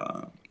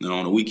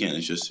on the weekend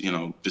it's just,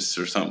 just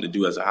for something to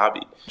do as a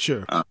hobby.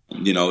 Sure.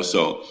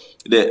 So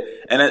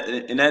and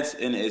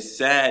it's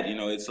sad,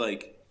 it's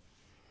like,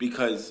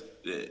 because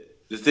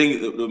the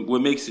thing,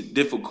 what makes it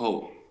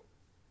difficult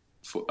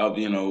for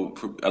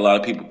a lot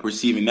of people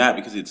perceiving that,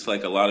 because it's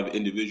like a lot of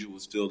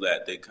individuals feel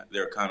that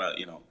they're kind of,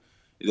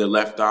 they're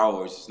left out,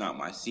 or it's just not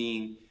my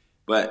scene.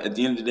 But at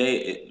the end of the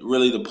day,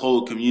 really the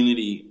polo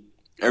community,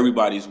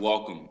 everybody's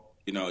welcome.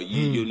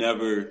 You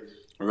never,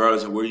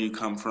 regardless of where you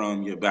come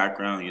from, your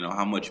background,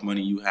 how much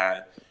money you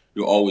have,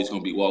 you're always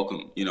going to be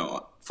welcome.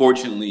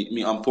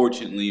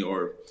 Unfortunately,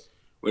 or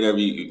whatever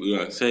you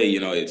want to say,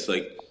 it's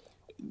like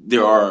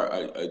there are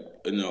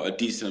a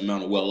decent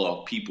amount of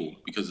well-off people,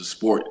 because the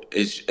sport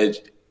is, at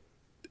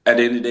the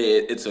end of the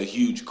day, it's a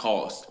huge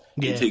cost.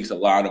 Yeah. It takes a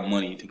lot of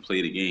money to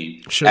play the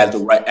game. Sure. at the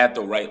right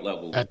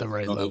level. At the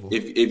right level.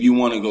 If you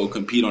want to go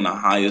compete on the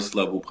highest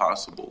level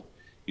possible,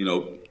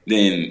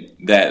 then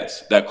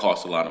that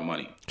costs a lot of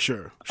money.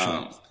 Sure.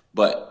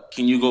 But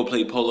can you go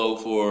play polo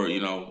for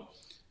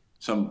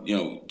some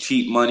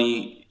cheap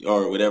money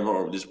or whatever,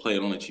 or just play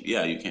it on the cheap?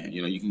 Yeah, you can.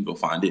 You can go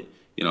find it.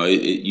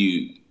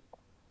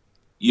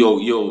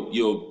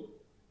 You'll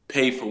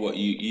pay for what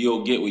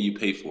you'll get what you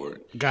pay for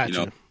it.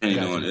 Gotcha.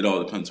 It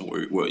all depends on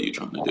what you're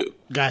trying to do.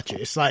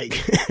 Gotcha. It's like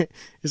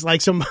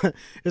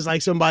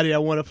somebody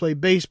that want to play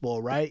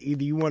baseball, right?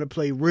 Either you want to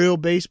play real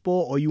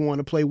baseball or you want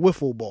to play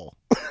wiffle ball.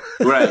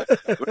 Right,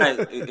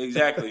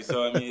 exactly.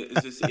 So I mean,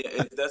 it's just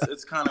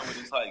it's kind of what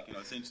it's like.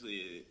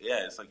 Essentially,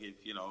 it's like if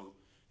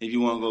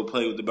you want to go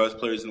play with the best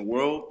players in the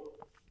world,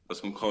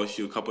 that's going to cost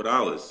you a couple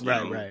 $.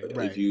 Right.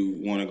 If you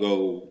want to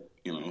go,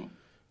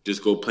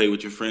 just go play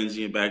with your friends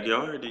in your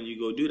backyard, then you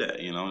go do that.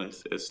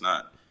 It's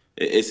not.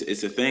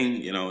 It's a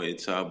thing.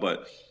 It's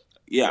but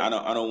yeah, I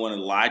don't want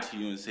to lie to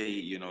you and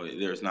say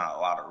there's not a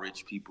lot of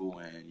rich people,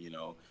 and you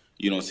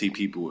don't see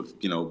people with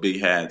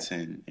big hats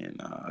and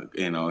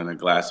a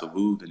glass of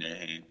booze in their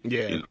hand.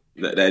 Yeah,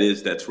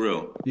 that's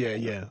real.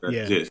 Yeah.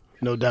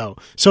 No doubt.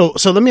 So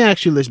let me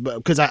ask you this,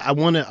 because I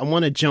want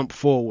to jump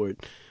forward.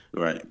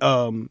 Right.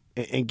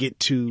 And get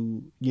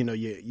to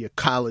your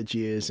college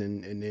years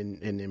and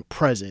then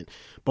present.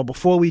 But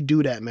before we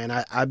do that, man,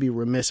 I'd be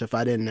remiss if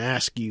I didn't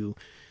ask you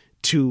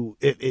to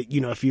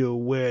if you're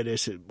aware of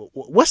this.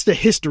 What's the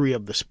history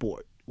of the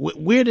sport?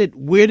 Where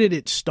did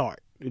it start?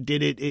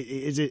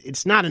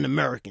 It's not an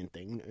American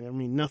thing. I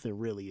mean, nothing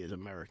really is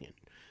American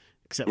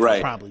except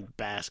for probably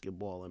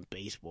basketball and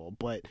baseball.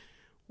 But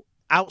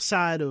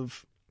outside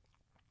of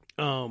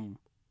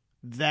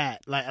that,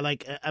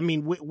 like I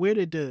mean, where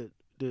did the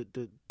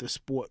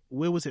sport,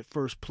 where was it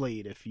first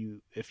played, if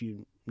you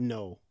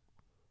know?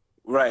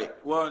 Right.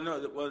 Well,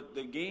 no. Well,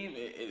 the game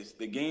is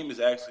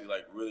actually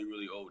like really,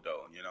 really old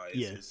though.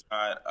 It's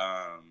not.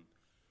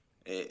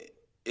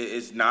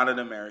 It's not an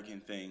American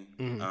thing.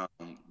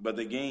 Mm-hmm. But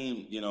the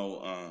game,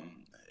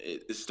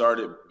 it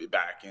started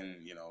back in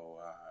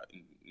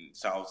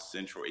South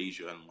Central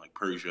Asia and like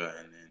Persia,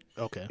 and then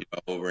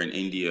over in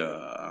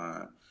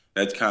India.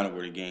 That's kind of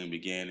where the game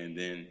began, and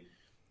then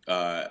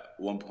at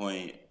one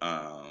point,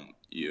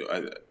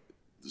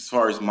 as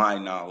far as my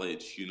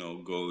knowledge,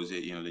 goes,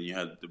 then you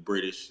had the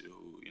British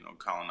who,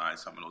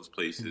 colonized some of those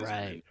places,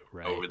 right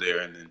over there,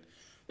 and then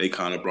they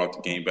kind of brought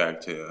the game back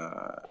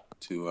to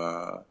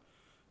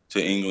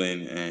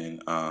England,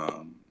 and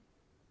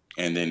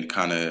then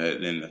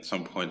at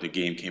some point the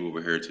game came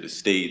over here to the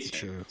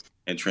States,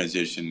 and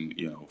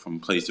transitioned, from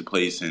place to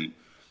place, and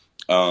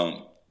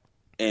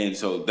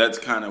so that's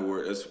kind of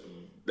where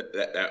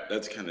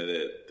that's kind of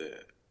the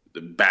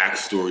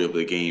backstory of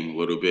the game a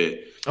little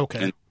bit.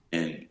 Okay.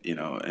 And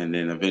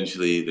then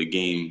eventually the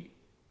game,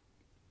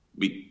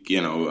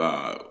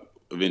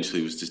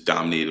 eventually was just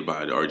dominated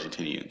by the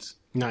Argentinians.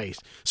 Nice.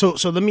 So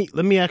let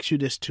me ask you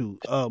this too.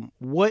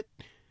 What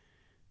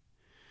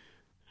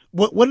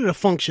are the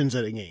functions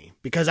of the game?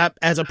 Because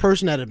as a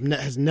person that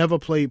has never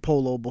played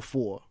polo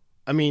before,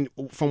 I mean,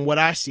 from what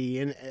I see,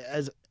 and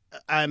as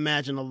I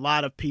imagine a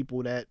lot of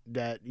people that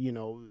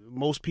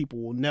most people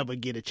will never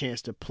get a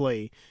chance to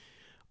play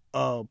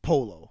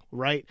polo,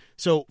 right?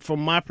 So from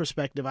my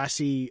perspective, I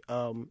see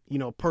a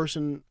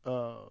person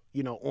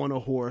on a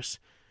horse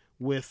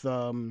with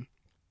I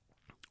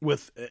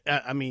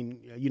mean,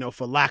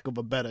 for lack of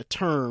a better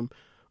term,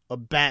 a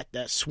bat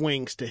that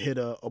swings to hit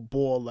a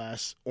ball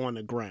that's on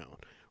the ground,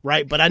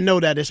 right? But I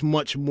know that it's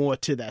much more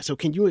to that. So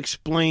can you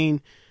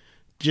explain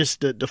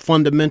just the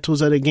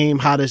fundamentals of the game?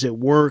 How does it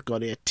work? Are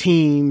there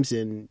teams,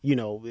 and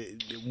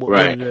what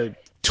are the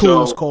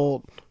tools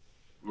called?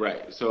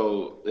 Right.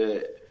 So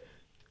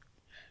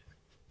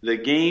the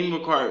game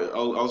requires.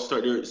 I'll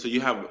start there. So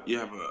you have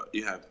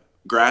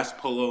grass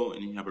polo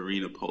and you have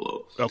arena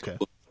polo. Okay.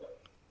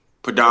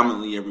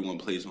 Predominantly, everyone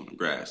plays on the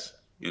grass,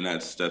 and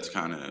that's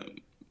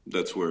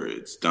where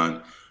it's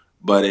done.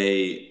 But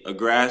a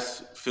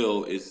grass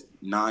field is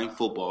 9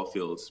 football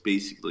fields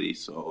basically.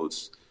 So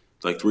it's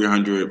like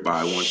 300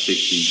 by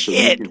 160.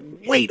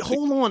 Shit! Wait,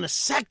 hold on a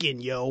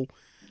second, yo.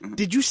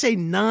 Did you say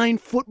 9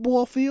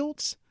 football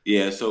fields?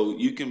 Yeah, so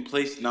you can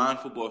place 9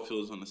 football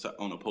fields on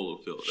a polo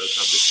field. That's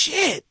how big.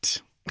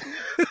 Shit.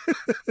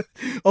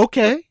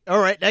 Okay, all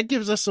right. That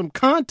gives us some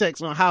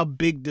context on how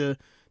big the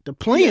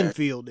playing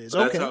field is.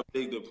 That's Okay, how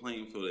big the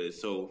playing field is.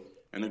 So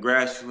in the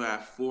grass, you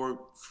have four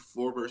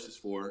versus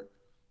four.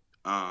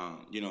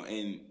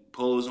 And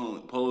polo's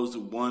the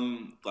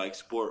one like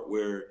sport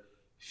where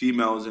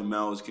females and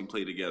males can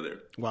play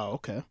together. wow.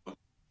 Okay,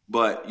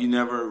 But you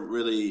never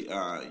really.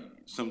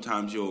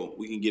 Sometimes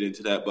we can get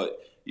into that, but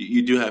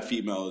you do have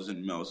females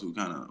and males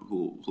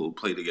who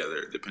play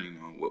together depending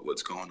on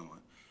what's going on.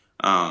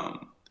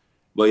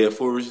 But yeah,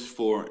 4 versus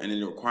 4, and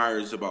it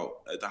requires about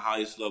at the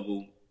highest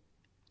level,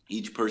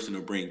 each person to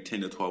bring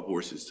 10 to 12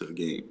 horses to a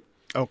game.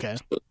 okay.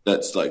 So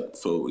that's like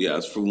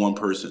it's for one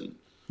person.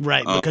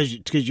 Right, because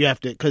you have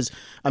to. Because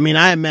I mean,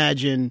 I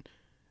imagine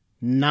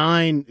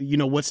 9.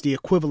 What's the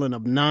equivalent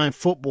of 9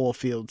 football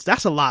fields?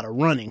 That's a lot of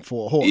running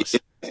for a horse.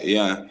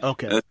 Yeah.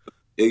 Okay.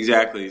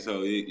 Exactly.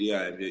 So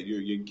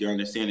you're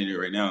understanding it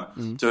right now.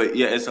 Mm-hmm. So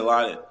yeah, it's a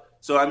lot.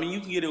 So I mean, you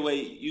can get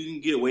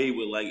away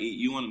with like 8.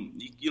 You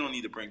don't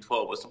need to bring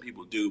 12, but some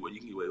people do. But you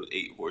can get away with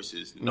 8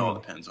 horses. It all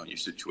depends on your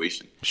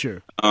situation.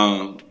 Sure.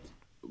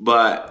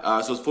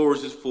 But so it's 4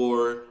 versus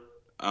 4,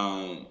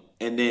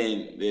 and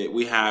then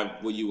we have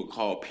what you would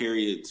call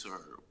periods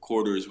or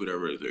quarters,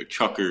 whatever. They're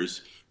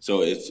chukkers.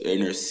 So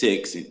there's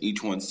 6, and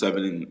each one's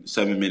 7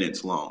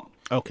 minutes long.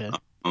 Okay.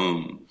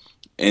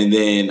 And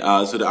then,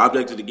 so the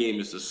object of the game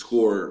is to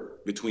score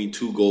between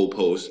 2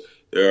 goalposts.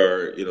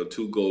 There are,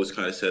 2 goals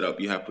kind of set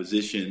up. You have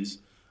positions.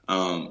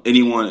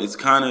 It's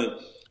kind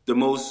of the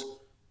most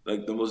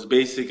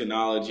basic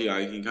analogy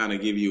I can kind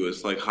of give you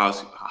is like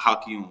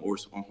hockey on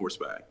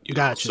horseback.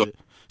 Gotcha.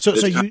 So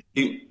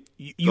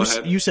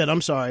you said,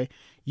 I'm sorry,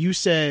 you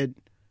said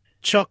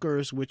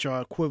chukkers, which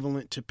are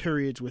equivalent to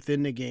periods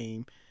within the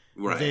game.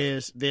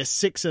 Right. There's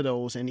 6 of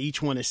those, and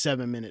each one is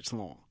 7 minutes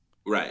long.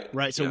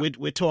 Right. So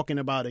we're talking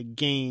about a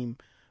game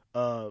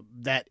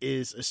that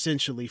is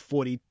essentially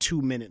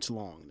 42 minutes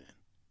long then.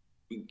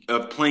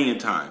 Of playing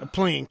time.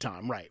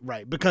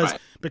 Right. Because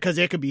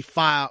there could be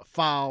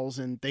fouls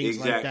and things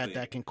like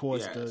that can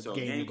cause the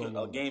game to go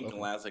long. A game can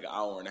last like an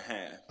hour and a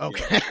half.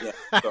 Okay.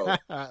 So,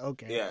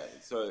 okay. Yeah.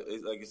 So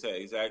it's, like I said,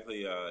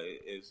 exactly.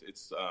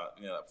 It's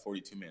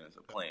 42 minutes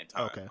of playing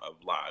time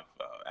of live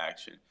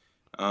action.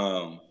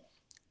 So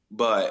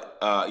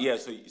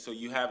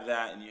you have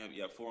that, and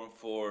you have 4 and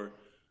 4.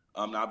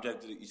 The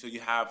objective. So you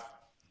have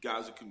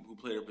guys who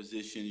play their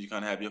positions. You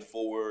kind of have your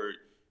forward.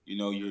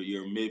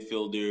 Your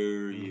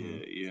midfielder.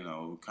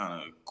 Mm-hmm.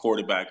 Kind of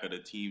quarterback of the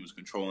team is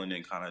controlling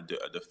and kind of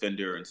a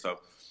defender and stuff.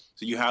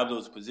 So you have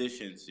those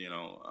positions.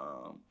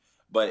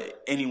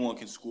 But anyone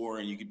can score,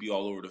 and you could be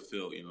all over the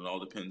field. It all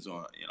depends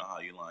on how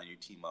you line your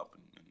team up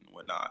and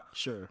whatnot.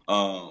 Sure.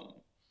 And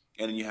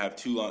then you have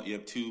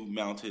two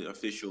mounted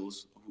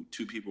officials.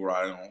 2 people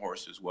riding on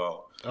horse as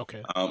well.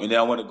 Okay. And then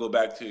I want to go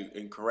back to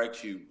and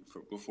correct you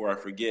before I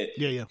forget.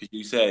 Yeah. Because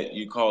you said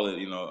you call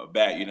it, a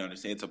bat. You don't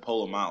understand. It's a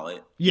polo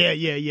mallet. Yeah.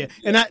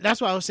 And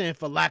that's why I was saying,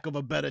 for lack of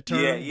a better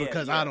term,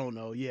 because I don't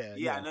know. Yeah.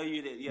 I know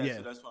you did. Yeah.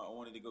 So that's why I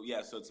wanted to go.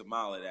 Yeah. So it's a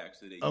mallet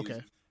actually.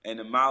 Okay. And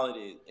the mallet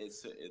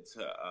it's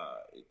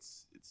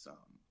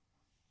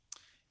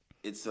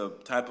a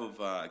type of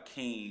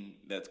cane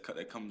that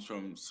comes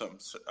from some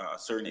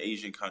certain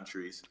Asian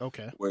countries.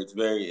 Okay. Where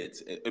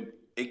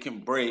it can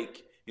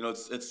break.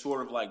 It's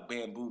sort of like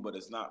bamboo, but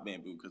it's not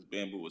bamboo because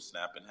bamboo will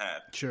snap in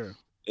half. Sure.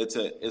 It's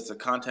a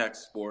contact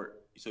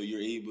sport, so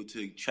you're able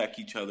to check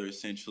each other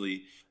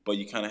essentially, but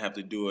you kind of have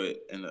to do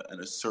it in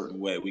a certain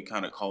way. We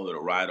kind of call it a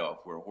ride-off,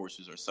 where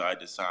horses are side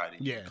to side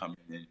and you come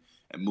in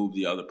and move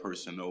the other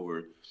person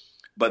over.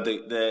 But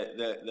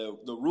the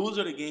rules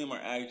of the game are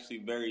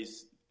actually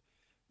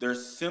they're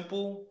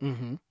simple,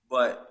 mm-hmm.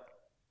 but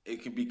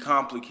it can be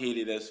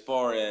complicated as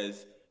far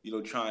as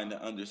trying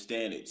to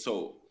understand it.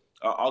 So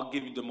I'll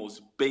give you the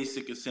most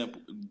basic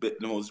example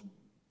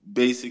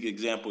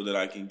that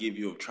I can give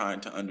you of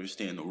trying to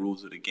understand the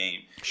rules of the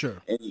game.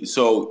 Sure. And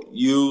so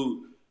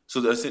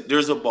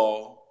there's a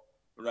ball,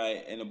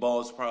 right? And the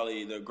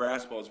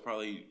grass ball is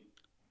probably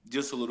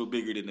just a little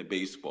bigger than the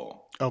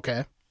baseball.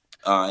 Okay.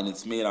 And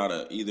it's made out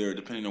of either,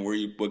 depending on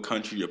what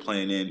country you're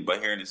playing in, but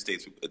here in the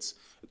States, it's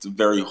a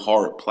very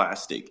hard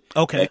plastic.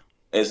 Okay.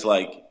 It's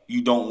like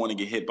you don't want to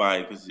get hit by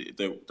it because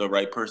the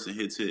right person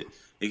hits it,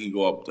 it can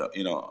go up,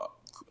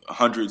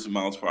 hundreds of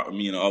miles per hour,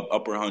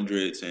 upper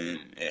hundreds, and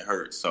it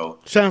hurts. So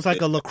sounds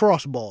like a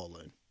lacrosse ball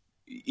then.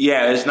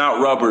 Yeah, it's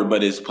not rubber,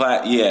 but it's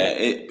Yeah,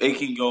 it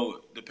can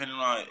go depending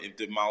on if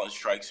the mallet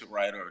strikes it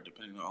right or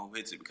depending on who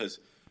hits it. Because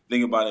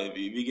think about it, if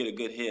you get a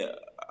good hit,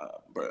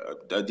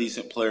 a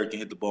decent player can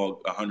hit the ball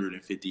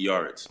 150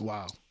 yards.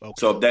 Wow. Okay.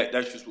 So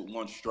that's just with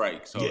one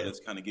strike. So that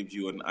kind of gives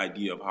you an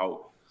idea of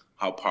how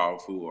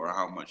powerful or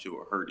how much it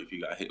will hurt if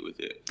you got hit with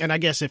it. And I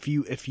guess if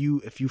you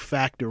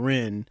factor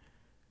in,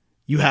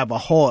 you have a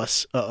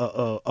horse,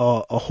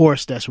 a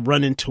horse that's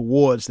running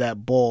towards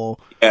that ball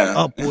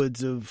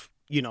upwards of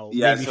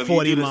maybe so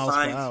 40 miles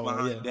per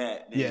hour.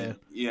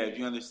 If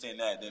you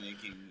understand that, then it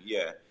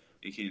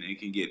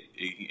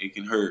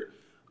can hurt.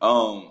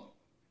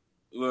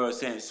 what I was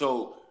saying.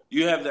 So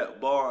you have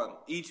that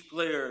ball. Each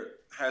player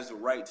has a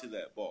right to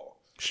that ball.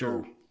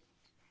 Sure. So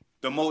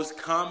the most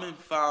common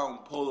foul in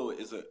polo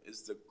is a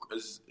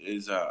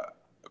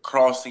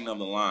crossing of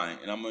the line,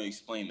 and I'm going to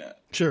explain that.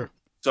 Sure.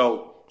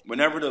 So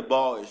whenever the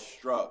ball is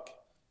struck,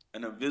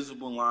 an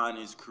invisible line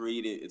is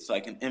created. It's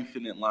like an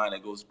infinite line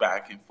that goes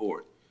back and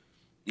forth.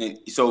 And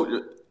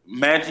so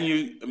imagine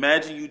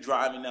you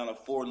driving down a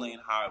 4-lane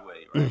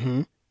highway, right?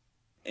 Mm-hmm.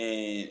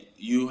 And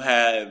you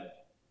have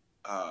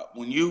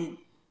when you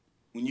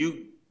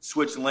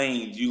switch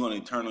lanes, you're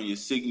going to turn on your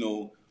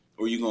signal,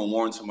 or you're going to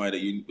warn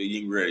somebody that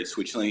you're ready to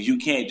switch lanes. You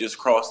can't just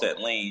cross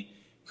that lane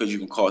because you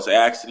can cause an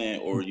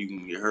accident or you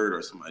can get hurt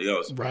or somebody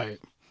else. Right.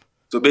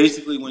 So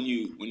basically, when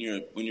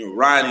you're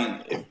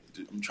riding,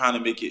 I'm trying to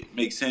make it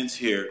make sense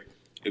here.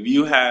 If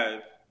you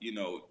have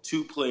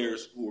two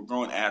players who are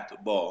going at the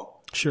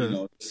ball,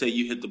 sure. Say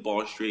you hit the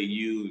ball straight,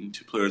 you and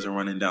two players are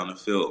running down the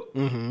field.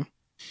 Mm-hmm.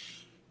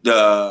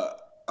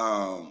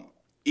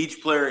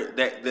 Each player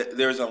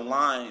there's a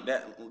line on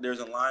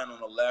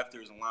the left,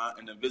 there's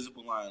an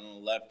invisible line on the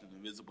left, and an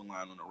invisible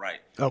line on the right.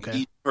 Okay.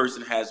 Each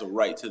person has a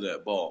right to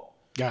that ball.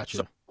 Gotcha.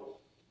 So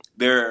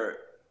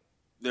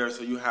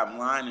so you have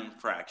line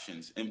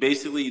infractions, and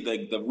basically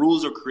the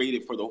rules are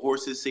created for the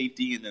horse's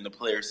safety and then the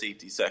player's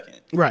safety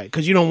second. Right,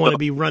 because you don't want to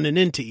be running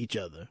into each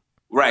other.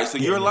 Right, so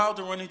you're allowed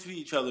to run into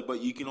each other,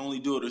 but you can only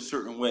do it a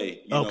certain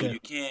way. Okay.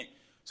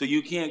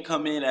 You can't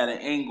come in at an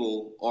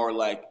angle or,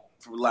 like,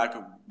 for lack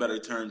of better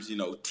terms,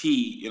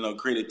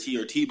 create a T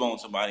or T-bone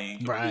somebody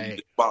and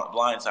right.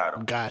 blindside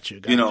them.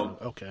 Gotcha.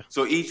 Okay.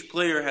 So each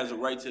player has a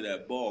right to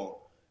that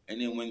ball, and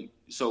then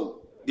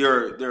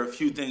there are a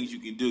few things you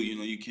can do.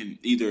 You can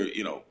either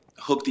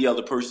hook the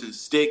other person's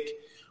stick,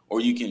 or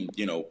you can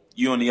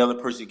you and the other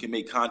person can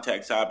make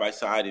contact side by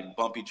side and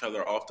bump each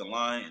other off the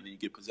line, and then you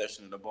get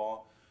possession of the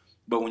ball.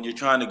 But when you're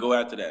trying to go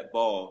after that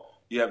ball,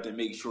 you have to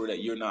make sure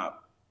that you're not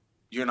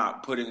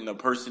putting the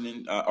person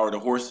in or the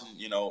horse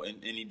in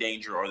any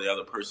danger, or the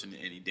other person in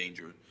any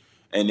danger.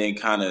 And then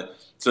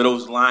so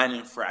those line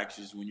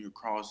infractions when you're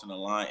crossing the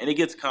line, and it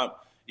gets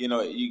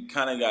you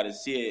kind of got to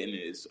see it, and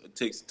it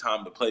takes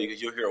time to play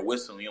because you'll hear a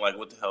whistle and you're like,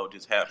 what the hell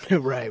just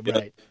happened? Right.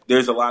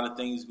 There's a lot of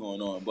things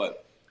going on.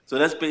 But so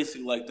that's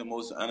basically like the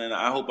most, and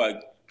I hope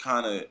I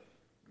kind of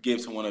give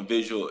someone a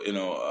visual,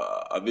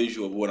 a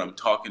visual of what I'm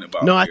talking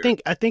about. No, here.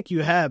 I think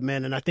you have,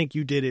 man, and I think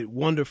you did it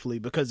wonderfully,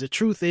 because the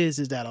truth is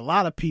that a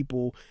lot of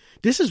people,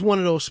 this is one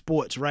of those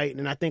sports, right?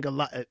 And I think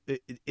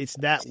it's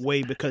that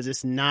way because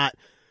it's not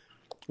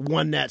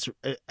one that's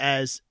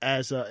as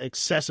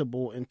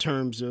accessible in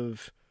terms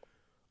of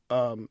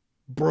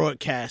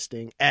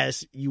broadcasting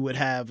as you would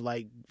have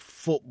like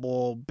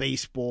football,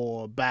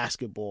 baseball,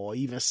 basketball,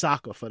 even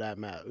soccer for that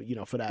matter,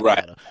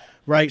 matter.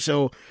 Right.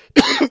 So,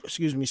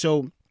 excuse me.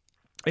 So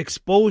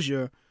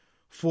exposure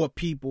for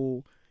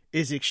people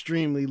is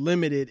extremely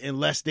limited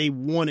unless they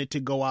wanted to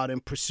go out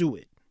and pursue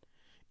it,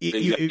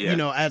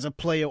 as a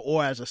player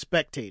or as a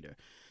spectator.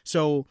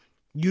 So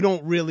you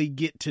don't really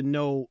get to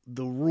know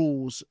the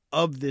rules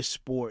of this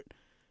sport.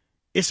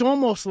 It's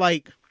almost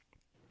like,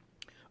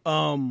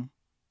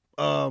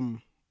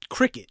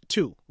 cricket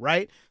too,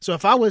 right? So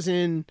if I was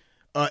in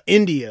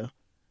India,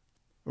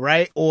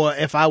 right, or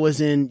if I was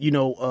in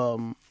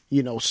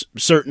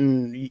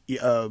certain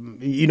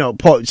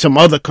some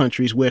other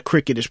countries where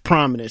cricket is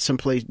prominent,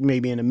 someplace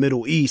maybe in the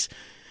Middle East,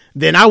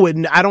 then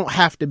I don't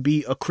have to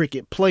be a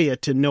cricket player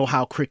to know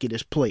how cricket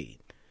is played.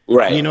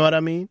 Right. You know what I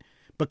mean?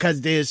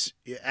 Because it's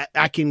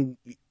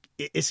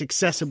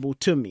accessible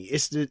to me.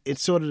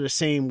 It's sort of the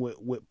same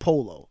with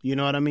polo. You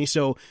know what I mean?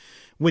 So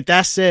with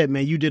that said,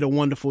 man, you did a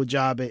wonderful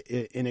job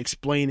in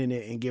explaining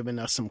it and giving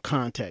us some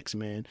context,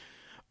 man.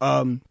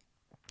 And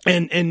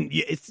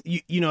it's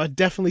it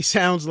definitely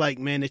sounds like,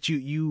 man, that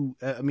you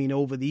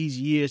over these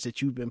years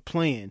that you've been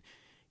playing,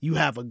 you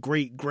have a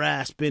great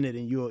grasp in it,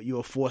 and you're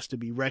a force to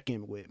be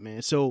reckoned with,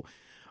 man. So,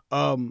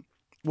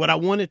 what I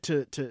wanted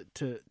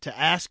to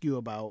ask you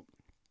about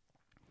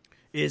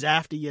is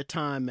after your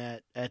time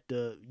at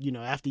the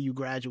after you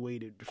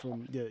graduated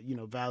from the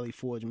Valley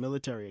Forge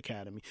Military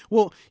Academy.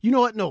 Well, you know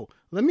what? No,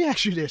 let me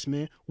ask you this,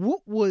 man.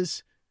 What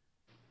was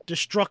the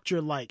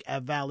structure like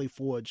at Valley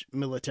Forge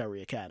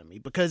Military Academy?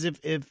 Because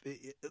if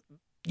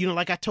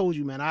like I told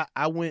you, man,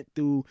 I went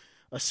through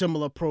a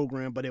similar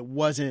program, but it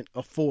wasn't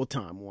a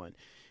full-time one.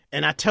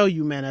 And I tell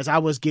you, man, as I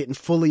was getting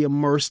fully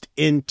immersed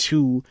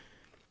into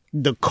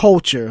the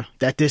culture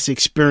that this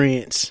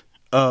experience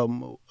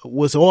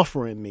was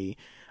offering me,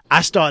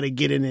 I started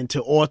getting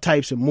into all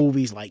types of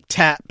movies like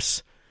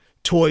Taps,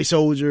 Toy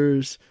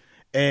Soldiers,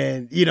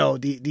 and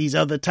these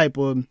other type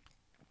of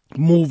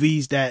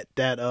movies that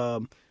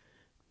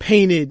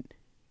painted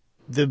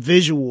the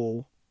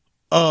visual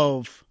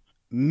of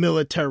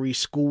military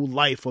school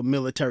life or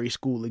military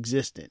school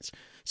existence.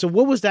 So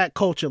what was that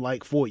culture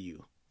like for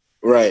you?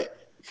 Right.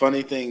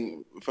 Funny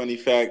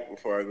fact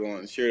before I go on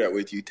and share that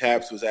with you,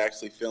 Taps was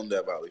actually filmed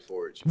at Valley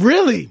Forge.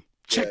 Really?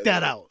 Check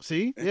that out.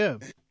 See? Yeah.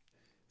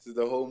 So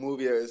the whole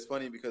movie is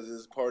funny because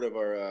it's part of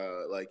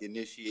our like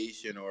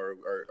initiation or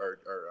our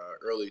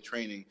early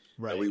training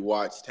that we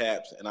watched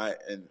Taps,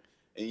 and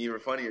even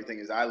funnier thing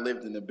is I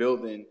lived in the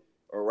building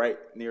or right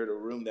near the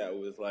room that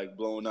was like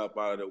blown up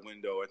out of the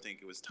window. I think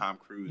it was Tom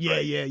Cruise. Yeah,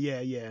 right?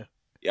 yeah.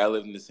 Yeah, I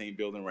lived in the same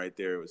building right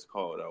there. It was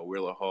called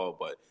Wheeler Hall,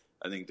 but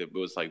I think that it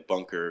was like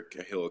Bunker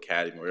Hill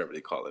Academy, or whatever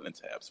they call it in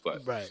Taps.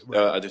 But right.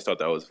 I just thought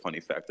that was a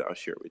funny fact that I'll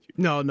share with you.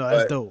 No,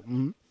 that's dope.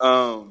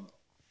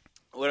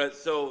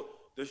 So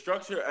the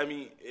structure, I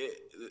mean,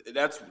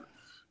 that's,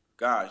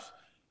 gosh.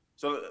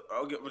 So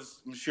I'll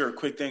share a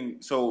quick thing.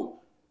 So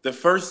the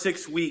first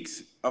 6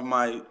 weeks of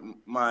my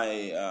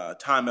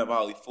time at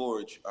Valley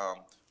Forge,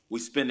 we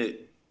spend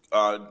it,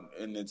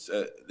 and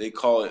they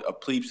call it a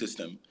plebe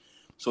system.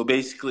 So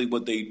basically,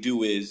 what they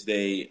do is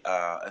they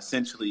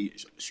essentially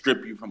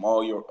strip you from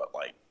all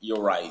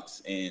your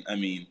rights, and I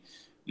mean,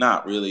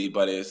 not really,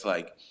 but it's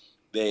like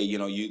you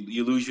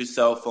lose your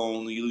cell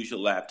phone, you lose your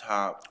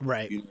laptop,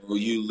 right?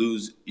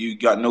 You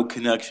got no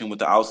connection with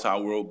the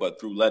outside world but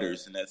through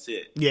letters, and that's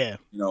it. Yeah,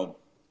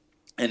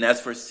 and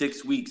that's for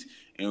 6 weeks.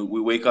 And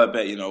we wake up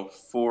at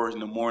 4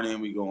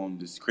 a.m. We go on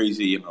this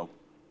crazy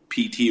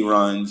PT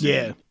runs.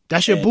 Yeah.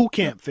 That's your boot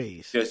camp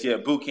phase. Yes,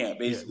 boot camp,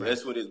 basically. Yeah, right.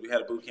 That's what it is. We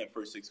had a boot camp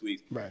for 6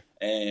 weeks. Right.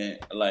 And,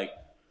 like,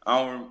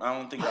 I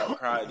don't think I've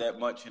cried that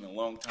much in a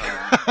long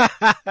time.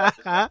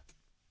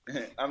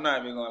 I'm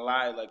not even going to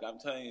lie. Like, I'm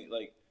telling you,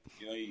 like,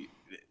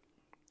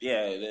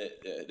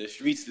 the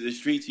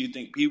streets, you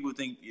think, people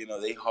think,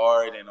 they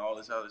hard and all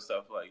this other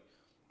stuff. Like,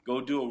 go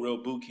do a real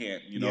boot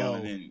camp, and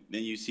then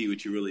you see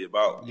what you're really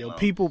about.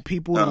 People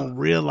don't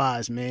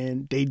realize,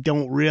 man. They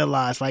don't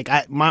realize. Like,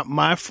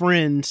 my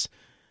friends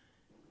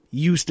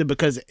used to,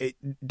 because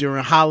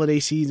during holiday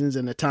seasons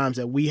and the times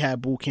that we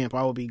had boot camp,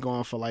 I would be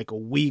gone for like a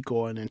week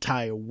or an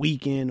entire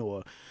weekend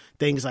or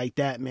things like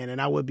that, man. And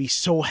I would be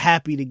so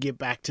happy to get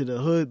back to the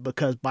hood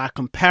because by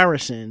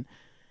comparison,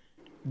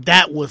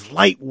 that was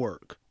light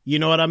work. You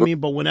know what I mean?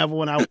 But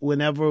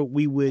whenever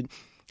we would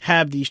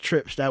have these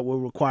trips that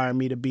would require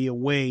me to be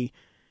away,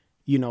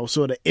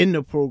 sort of in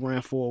the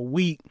program for a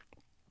week,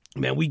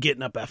 man, we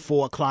getting up at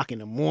 4:00 in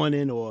the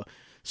morning or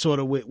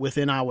sort of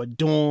within our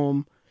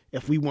dorm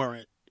if we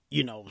weren't,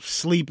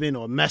 sleeping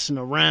or messing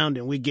around,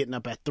 and we're getting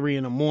up at 3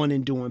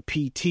 a.m. doing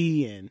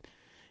PT, and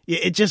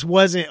it just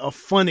wasn't a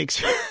fun it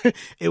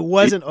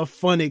wasn't a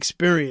fun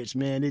experience,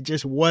 man. It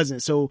just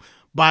wasn't. So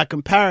by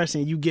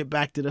comparison, you get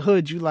back to the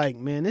hood, you like,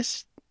 man,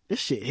 this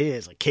shit here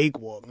is a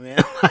cakewalk,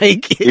 man.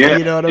 Like,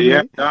 you know what I mean?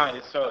 Yeah. Nah,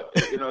 so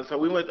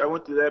I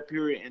went through that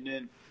period, and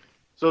then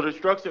so the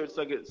structure,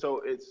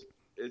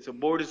 it's a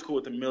boarding school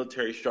with a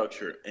military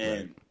structure,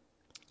 and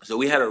so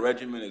we had a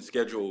regimented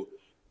schedule,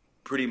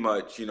 pretty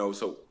much.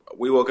 So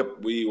we were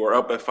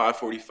up at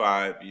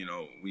 5:45.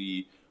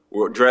 We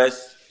were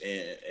dressed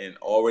and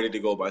all ready to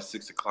go by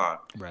 6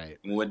 o'clock. Right.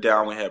 We went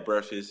down, we had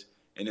breakfast,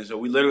 and then so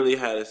we literally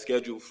had a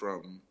schedule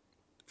from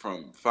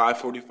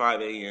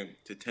 5:45 a.m.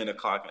 to 10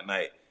 o'clock at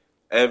night.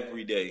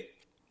 Every day,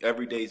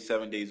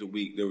 7 days a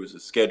week, there was a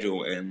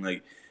schedule,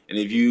 and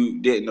if you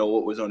didn't know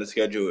what was on the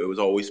schedule, it was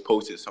always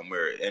posted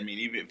somewhere. I mean,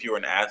 even if you were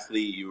an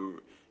athlete, you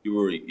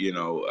were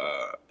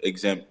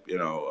exempt,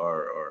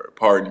 or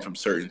pardoned from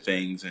certain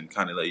things, and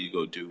kind of let you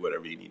go do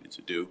whatever you needed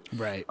to do.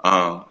 Right.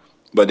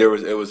 But there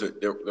was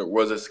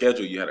a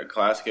schedule. You had a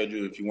class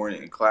schedule. If you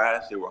weren't in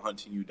class, they were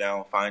hunting you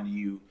down, finding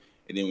you,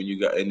 and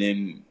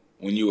then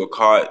when you were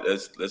caught,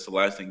 that's the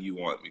last thing you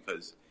want,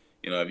 because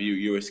if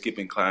you were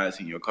skipping class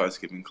and you were caught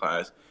skipping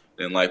class,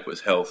 then life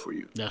was hell for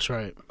you. That's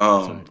right.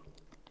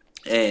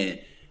 And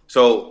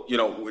so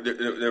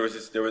there was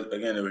just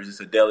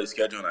a daily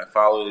schedule, and I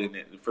followed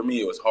it. And for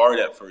me, it was hard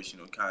at first,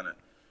 kind of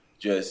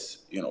just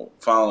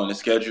following the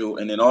schedule.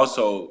 And then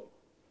also,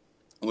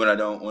 what I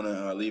don't want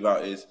to leave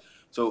out is,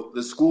 so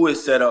the school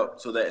is set up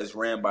so that it's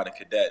ran by the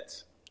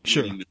cadets,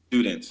 meaning the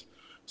students.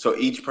 So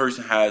each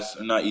person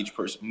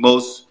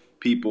most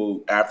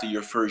people, after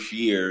your first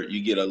year,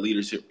 you get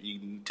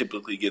you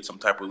typically get some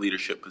type of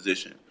leadership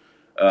position.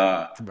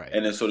 Right.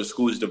 And then so the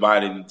school is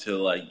divided into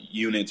like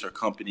units or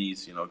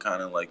companies,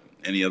 kind of like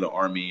any other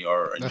army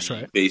or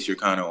base you're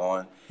kind of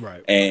on.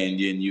 Right. And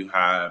then you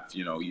have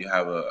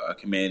a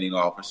commanding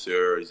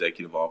officer,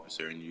 executive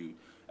officer, and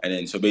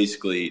then so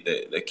basically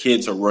the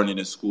kids are running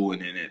the school,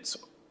 and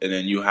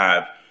then you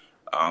have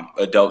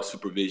adult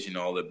supervision,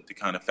 all the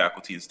kind of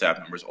faculty and staff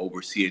members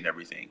overseeing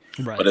everything.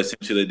 Right. But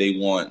essentially they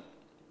want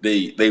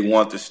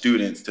the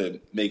students to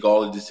make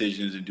all the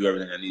decisions and do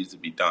everything that needs to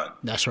be done.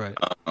 That's right.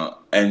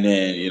 And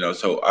then,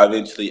 so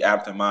eventually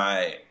after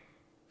my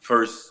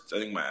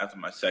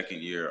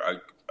second year,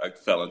 I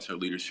fell into a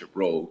leadership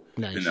role.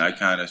 Nice. And I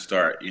kind of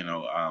start,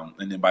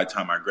 and then by the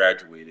time I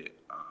graduated,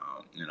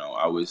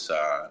 I was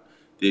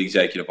the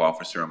executive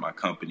officer of my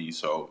company.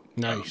 So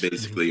nice.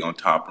 Basically on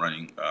top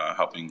running,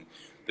 helping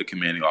the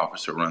commanding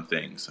officer run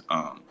things.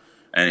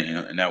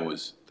 And that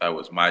was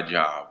my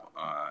job.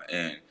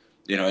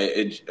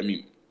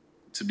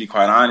 To be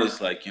quite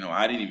honest, I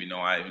didn't even know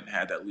I even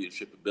had that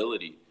leadership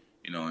ability,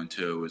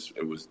 until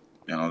it was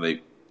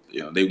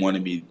they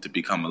wanted me to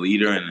become a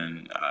leader, and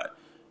then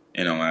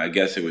I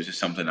guess it was just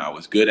something I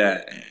was good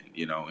at,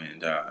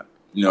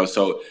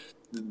 so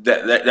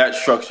that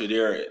structure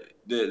there,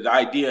 the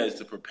idea is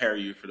to prepare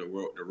you for the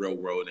real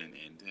world and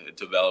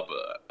to develop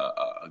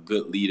a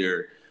good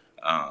leader,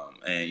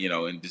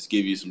 and just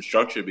give you some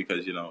structure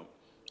because,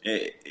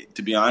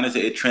 to be honest,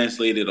 it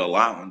translated a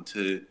lot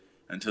into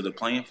the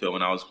playing field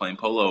when I was playing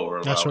polo or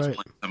when I was playing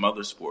some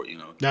other sport.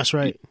 That's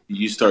right.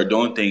 You start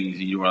doing things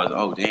and you realize,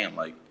 oh damn,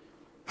 like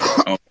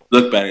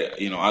look back,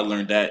 I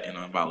learned that in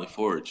Valley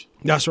Forge.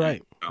 That's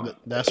right.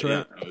 That's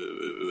right. Yeah,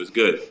 it was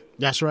good.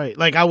 That's right.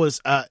 Like I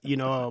was,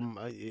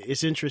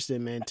 it's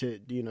interesting, man.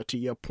 To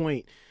your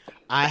point,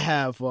 I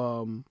have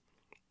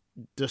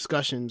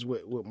discussions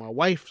with my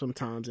wife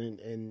sometimes,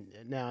 and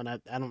now, and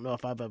I don't know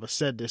if I've ever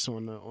said this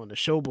on the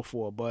show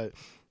before, but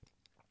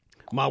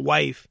my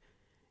wife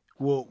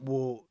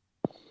will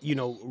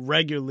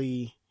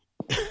regularly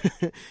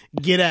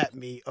get at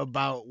me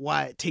about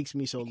why it takes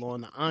me so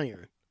long to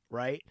iron,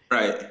 right?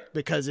 Right.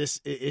 Because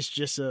it's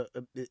just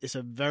it's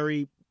a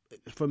very,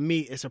 for me,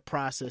 it's a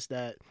process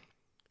that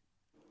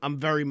I'm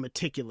very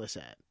meticulous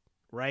at,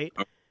 right?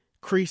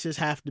 Creases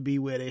have to be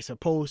where they're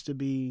supposed to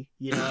be.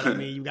 You know what I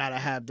mean? You got to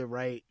have the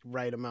right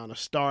amount of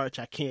starch.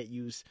 I can't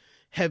use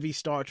heavy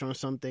starch on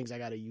some things. I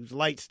got to use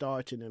light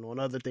starch, and then on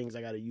other things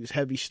I got to use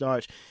heavy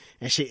starch.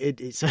 And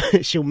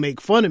she'll make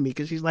fun of me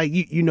because she's like,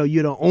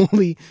 you're the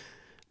only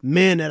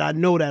man that I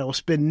know that will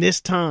spend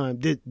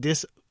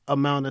this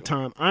amount of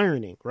time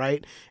ironing,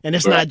 right? And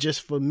it's not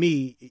just for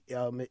me;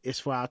 it's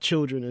for our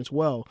children as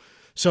well.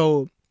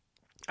 So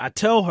I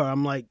tell her,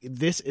 I'm like,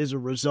 this is a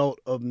result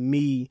of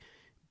me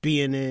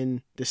being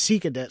in the Sea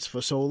Cadets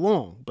for so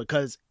long,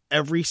 because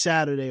every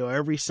Saturday or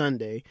every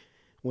Sunday,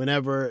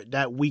 whenever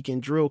that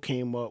weekend drill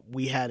came up,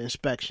 we had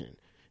inspection.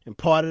 And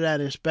part of that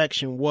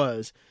inspection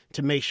was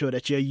to make sure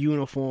that your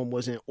uniform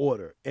was in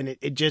order. And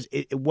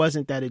it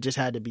wasn't that it just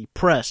had to be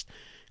pressed.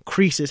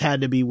 Creases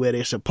had to be where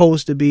they're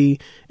supposed to be.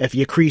 If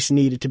your crease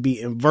needed to be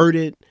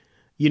inverted,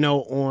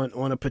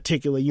 on a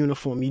particular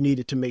uniform, you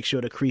needed to make sure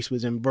the crease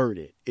was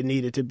inverted. It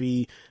needed to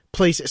be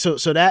placed.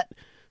 So that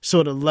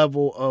sort of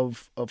level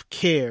of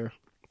care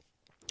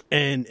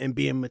and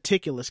being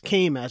meticulous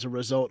came as a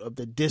result of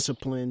the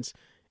disciplines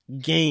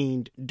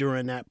gained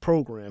during that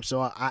program. So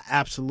I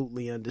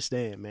absolutely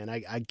understand, man.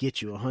 I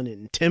get you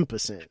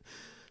 110%.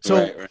 So,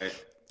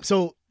 right.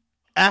 So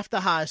after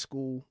high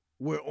school,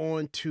 we're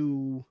on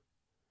to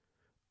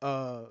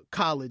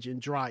college in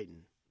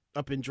Dryden,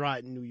 up in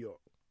Dryden, New York.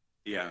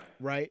 Yeah.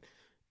 Right.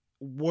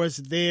 Was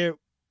there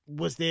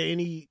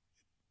any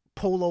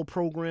polo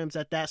programs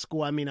at that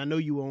school? I mean, I know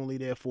you were only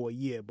there for a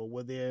year, but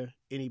were there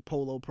any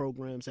polo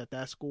programs at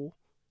that school?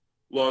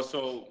 Well,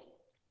 so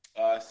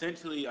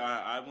essentially,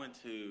 I went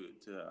to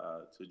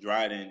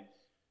Dryden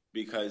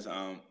because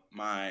I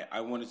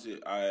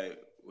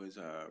was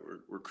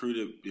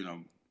recruited,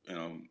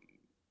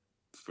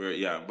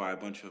 by a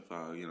bunch of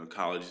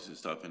colleges and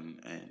stuff,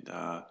 and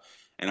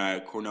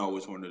Cornell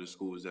was one of the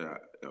schools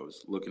that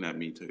was looking at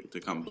me to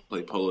come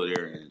play polo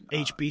there. And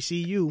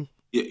HBCU.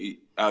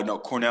 No,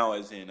 Cornell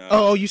is in.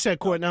 You said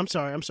Cornell.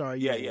 I'm sorry.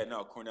 Yeah.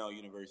 No, Cornell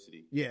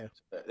University. Yeah.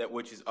 That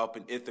which is up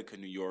in Ithaca,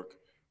 New York,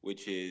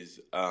 which is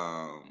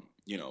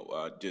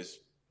just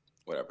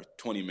whatever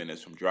 20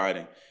 minutes from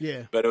Dryden.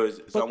 Yeah. But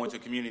I went to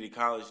community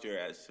college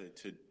there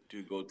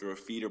to go through a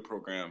feeder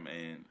program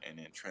and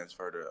then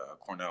transfer to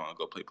Cornell and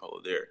go play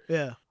polo there.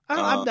 Yeah.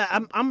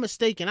 I'm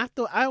mistaken. I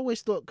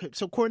always thought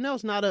so.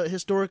 Cornell's not a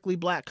historically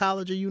black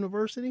college or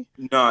university.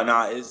 No,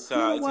 it's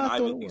an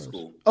Ivy League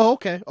school. Oh,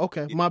 okay.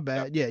 My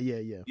bad. Yeah.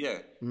 Yeah.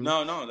 Mm-hmm.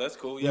 No, that's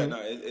cool. Yeah,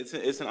 no,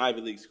 it's an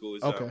Ivy League school.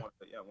 It's, okay.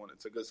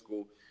 It's a good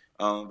school.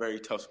 Very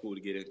tough school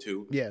to get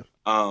into. Yeah.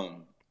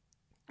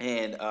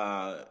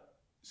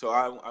 So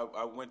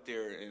I went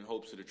there in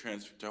hopes to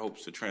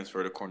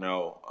transfer to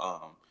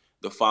Cornell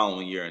the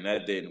following year, and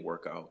that didn't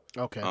work out.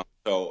 Okay.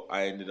 So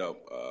I ended up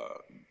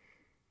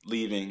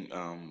leaving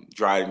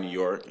Dryden, New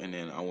York, and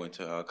then I went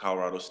to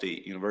Colorado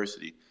State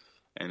University,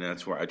 and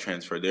that's where I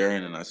transferred there,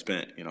 and then I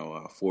spent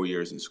 4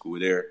 years in school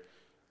there.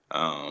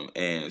 But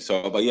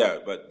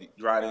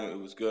Dryden, it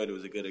was good. It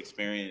was a good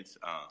experience.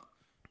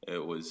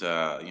 It was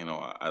I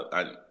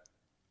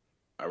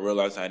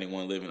realized I didn't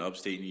want to live in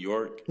upstate New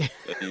York.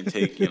 That didn't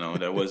take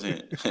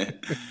that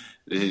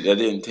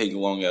didn't take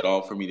long at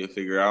all for me to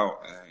figure out.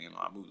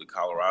 I moved to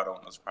Colorado,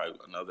 and that's probably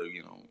another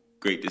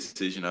great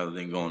decision other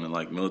than going to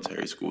like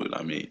military school that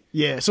I made.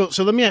 Yeah. So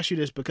let me ask you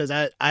this, because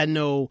I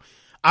know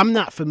I'm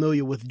not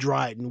familiar with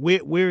Dryden.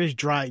 Where is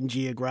Dryden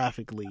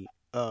geographically?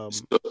 So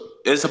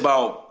it's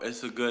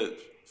a good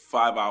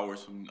 5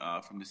 hours from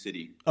the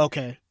city.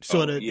 Okay.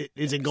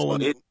 Is it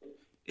going? So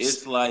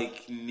it's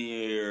like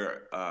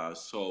near.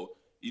 So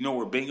you know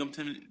where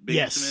Binghamton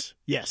is?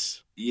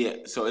 Yes. Yeah.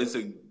 So it's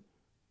a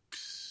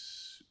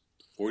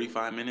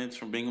 45 minutes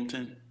from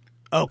Binghamton.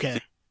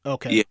 Okay.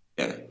 Yeah.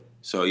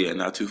 So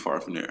not too far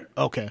from there.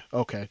 Okay.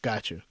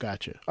 Gotcha.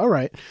 All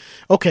right.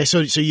 Okay. So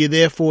you're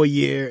there for a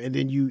year, and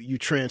then you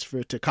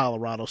transfer to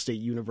Colorado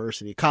State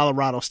University.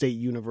 Colorado State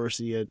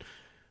University,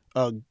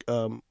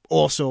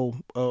 also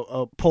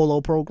a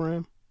polo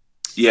program.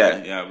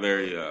 Yeah,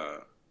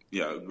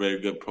 very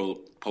good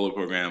polo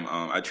program.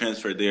 I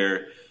transferred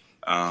there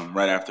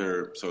right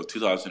after, so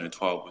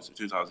 2012 was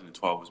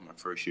my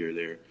first year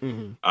there.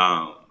 Mm-hmm.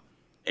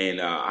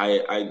 And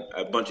I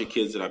a bunch of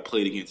kids that I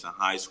played against in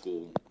high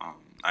school.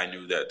 I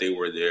knew that they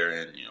were there,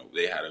 and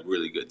they had a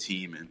really good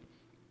team,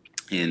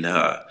 and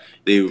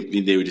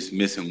they were just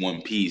missing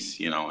one piece,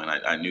 and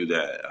I knew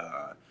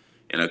that.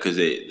 Because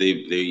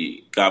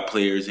they got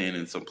players in,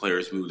 and some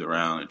players moved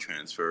around and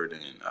transferred,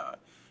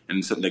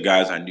 and some of the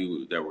guys I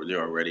knew that were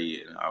there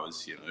already, and I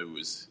was, it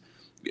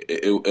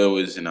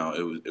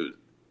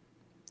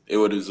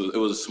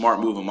was a smart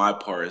move on my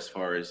part, as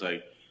far as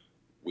like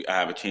I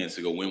have a chance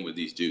to go win with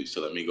these dudes, so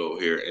let me go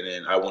here. And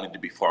then I wanted to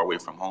be far away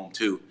from home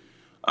too,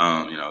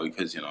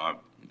 because I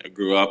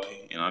grew up,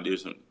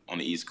 there's on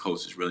the East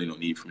Coast. There's really no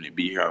need for me to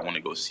be here. I want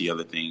to go see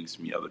other things,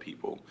 meet other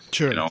people.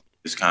 Sure.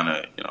 Just kind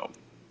of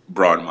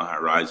broaden my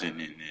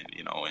horizon, and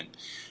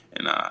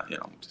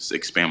just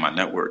expand my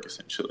network,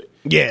 essentially.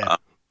 Yeah.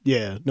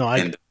 No,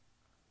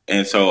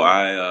 and so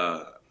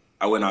I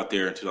went out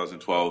there in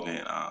 2012,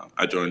 and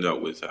I joined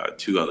up with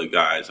two other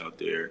guys out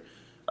there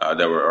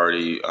that were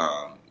already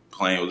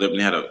playing.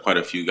 We had quite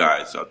a few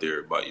guys out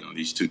there, but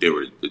these two, they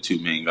were the two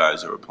main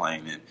guys that were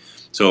playing. And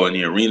so in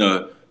the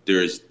arena,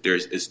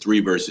 it's 3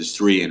 versus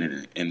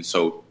 3, and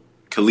so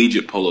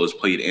collegiate polo is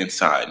played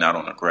inside, not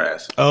on the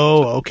grass.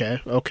 Oh, okay.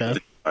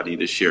 I need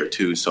to share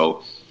too,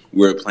 so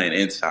we're playing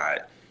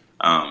inside,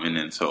 and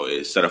then so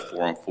instead of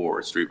 4-on-4,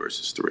 it's 3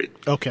 versus 3.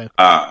 Okay.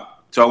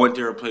 So I went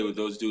there and played with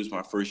those dudes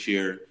my first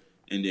year,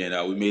 and then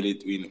we made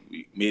it.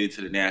 We made it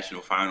to the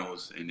national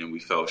finals, and then we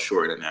fell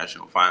short in the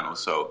national finals.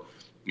 So,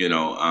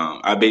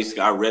 I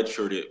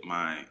redshirted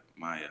my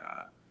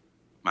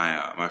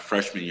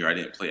freshman year. I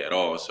didn't play at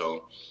all.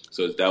 So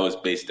that was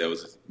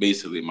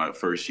basically my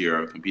first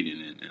year of competing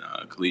in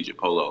collegiate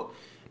polo,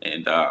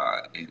 and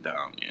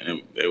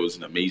it was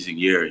an amazing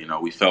year.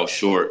 We fell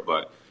short,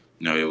 but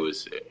it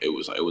was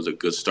a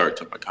good start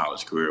to my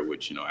college career.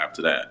 Which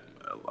after that,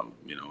 there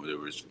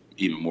was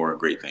even more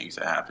great things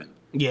that happened.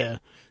 Yeah.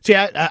 See,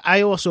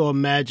 I also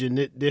imagine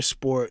that this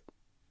sport,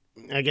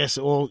 I guess,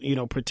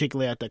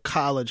 particularly at the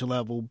college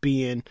level,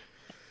 being,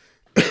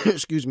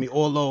 excuse me,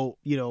 although,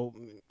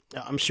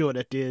 I'm sure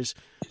that there's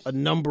a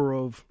number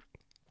of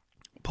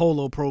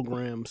polo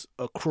programs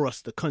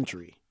across the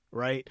country,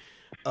 right?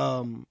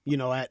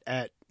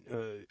 At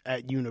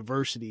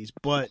universities,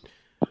 but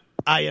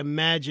I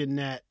imagine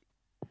that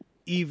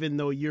even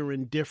though you're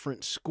in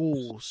different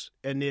schools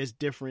and there's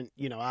different,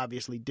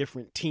 obviously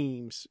different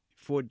teams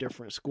for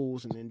different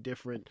schools and in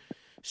different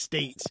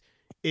states,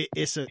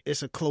 it's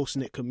a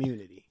close-knit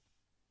community.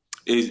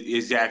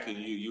 Exactly.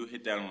 You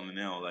hit that on the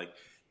nail. Like,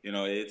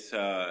 it's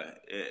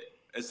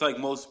like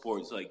most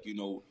sports, like,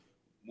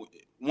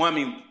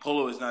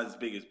 polo is not as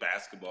big as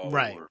basketball.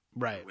 Right.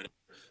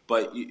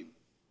 But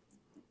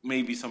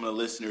maybe some of the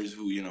listeners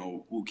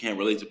who can't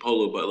relate to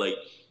polo, but like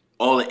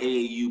all the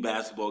AAU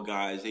basketball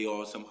guys, they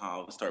all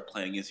somehow start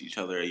playing against each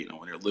other,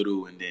 when they're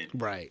little, and then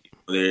right.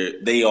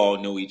 They all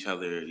know each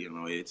other.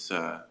 It's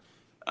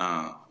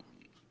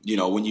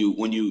when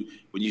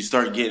you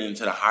start getting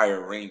into the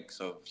higher ranks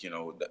of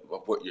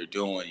of what you're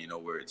doing,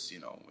 where it's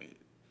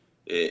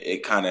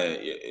it kind of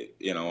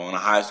on a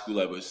high school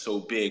level, it's so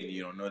big,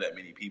 you don't know that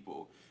many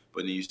people,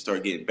 but then you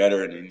start getting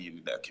better, and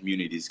then that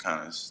community is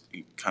kind of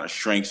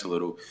shrinks a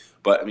little.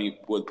 But I mean,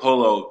 with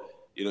polo,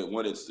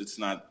 when it's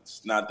not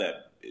as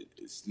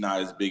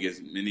big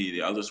as many of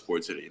the other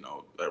sports that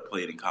that are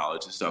played in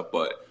college and stuff.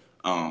 But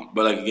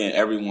like again,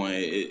 everyone,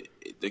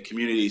 the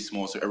community is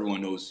small, so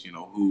everyone knows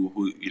who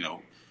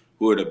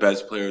are the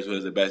best players, who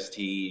has the best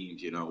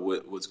teams,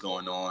 what's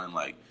going on,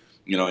 like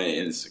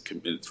and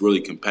it's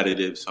really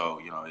competitive. So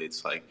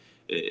it's like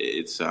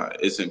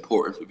it's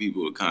important for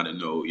people to kind of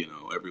know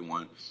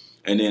everyone,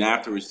 and then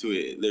afterwards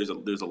too, there's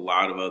a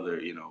lot of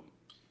other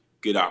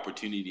good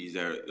opportunities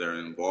that are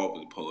involved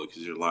with polo,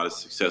 because there's a lot of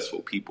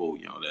successful people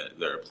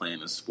that are playing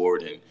the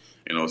sport, and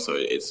so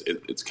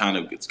it's kind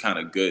of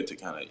good to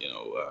kind of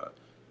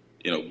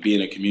be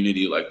in a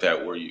community like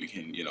that, where you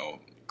can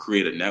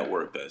create a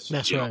network that's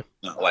right.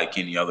 Not like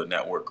any other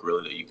network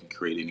really that you can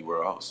create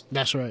anywhere else.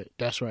 That's right.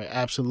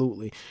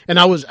 Absolutely. And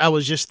I was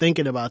just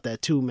thinking about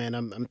that too, man.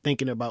 I'm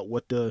thinking about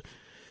what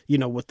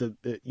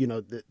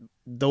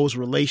those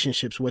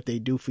relationships, what they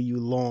do for you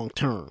long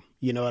term.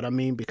 You know what I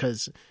mean?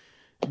 Because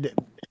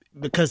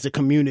the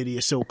community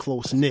is so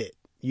close knit,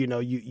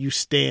 you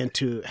stand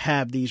to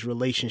have these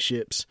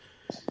relationships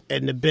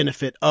and the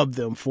benefit of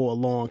them for a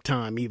long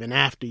time, even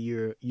after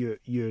you're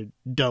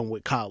done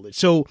with college.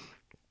 So,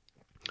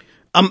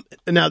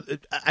 now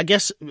I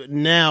guess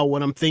now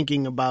what I'm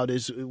thinking about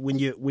is when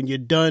you're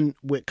done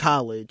with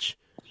college,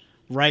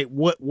 right?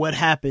 What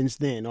happens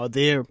then? Are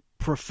there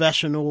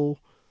professional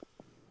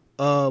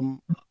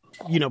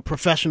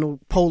professional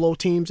polo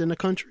teams in the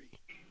country?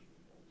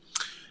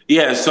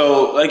 Yeah,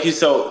 so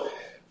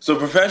so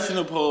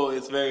professional polo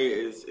is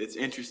it's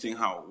interesting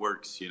how it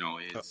works.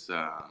 It's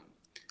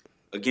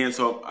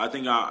so I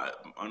think I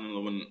don't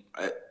know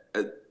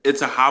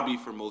it's a hobby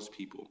for most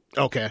people.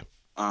 Okay.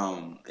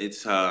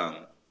 It's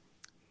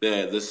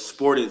the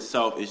sport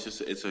itself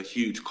is it's a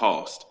huge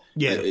cost.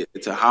 Yeah.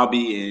 It's a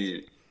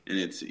hobby, and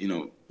it's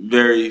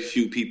very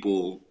few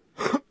people.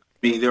 I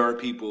mean, there are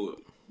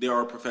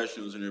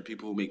professionals, and there are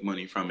people who make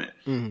money from it.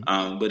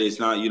 But it's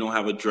not. You don't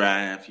have a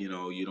draft. You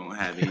don't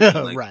have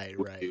anything like Right.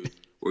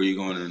 where you're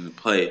going in to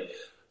play.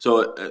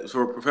 So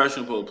for a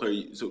professional polo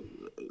player,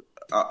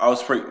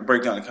 I'll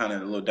break down kind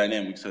of the little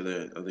dynamics of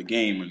the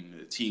game and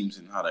the teams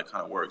and how that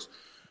kind of works.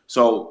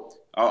 So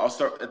I'll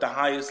start at the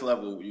highest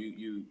level.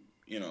 You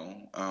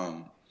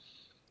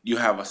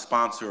have a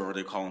sponsor, or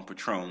they call them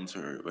patrons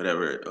or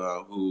whatever,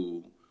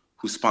 who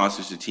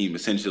sponsors the team.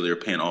 Essentially, they're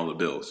paying all the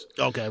bills.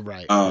 Okay,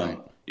 right.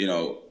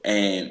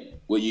 And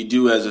what you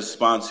do as a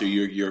sponsor,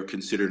 you're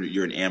considered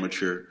an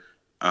amateur,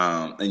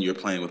 and you're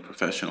playing with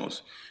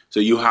professionals. So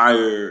you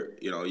hire,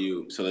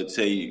 so let's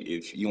say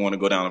if you want to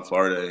go down to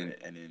Florida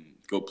and then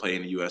go play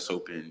in the U.S.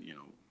 Open,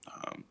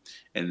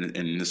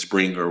 in the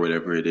spring or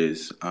whatever it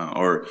is,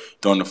 or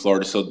during the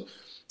Florida. So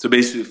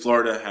basically,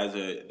 Florida has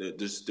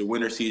the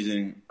winter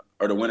season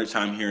or the winter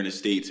time here in the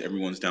States.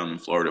 Everyone's down in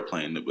Florida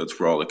playing. That's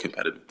where all the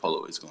competitive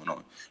polo is going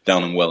on,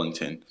 down in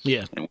Wellington,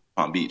 and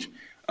Palm Beach.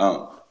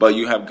 But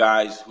you have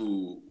guys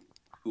who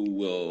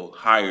will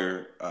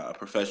hire a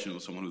professional,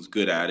 someone who's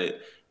good at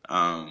it,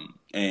 and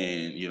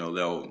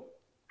they'll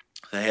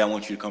say, "Hey, I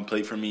want you to come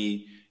play for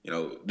me,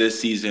 this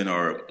season,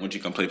 or I want you to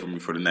come play for me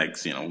for the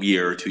next,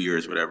 year or 2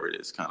 years, whatever it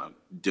is," kind of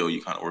deal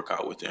you kind of work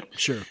out with them.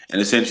 Sure.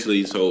 And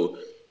essentially, so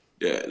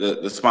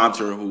the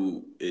sponsor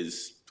who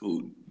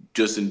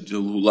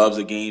loves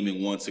the game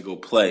and wants to go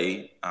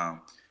play,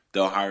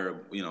 they'll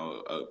hire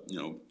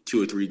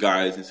 2 or 3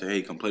 guys and say,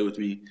 "Hey, come play with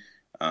me.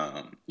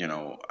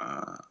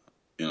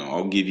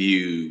 I'll give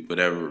you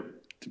whatever,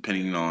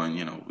 depending on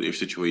your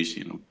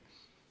situation,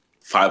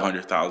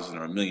 $500,000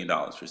 or $1 million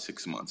for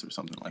 6 months or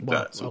something like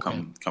that. So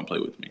come play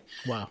with me."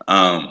 Wow.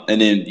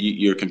 And then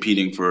you're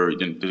competing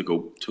to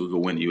go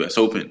win the U.S.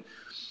 Open.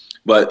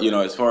 But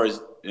as far as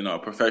a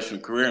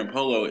professional career in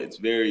polo, it's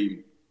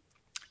very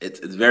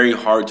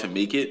hard to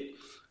make it,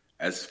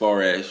 as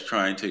far as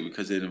trying to,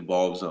 because it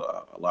involves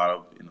a lot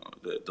of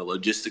the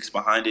logistics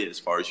behind it. As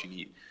far as you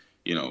need,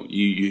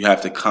 you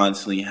have to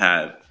constantly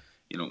have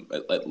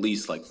at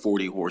least like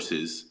 40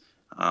 horses.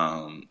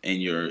 And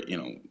you're,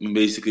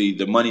 basically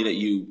the money that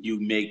you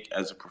make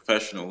as a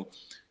professional,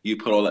 you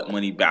put all that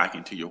money back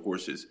into your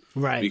horses,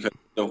 right? Because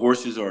the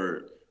horses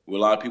are, what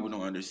a lot of people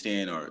don't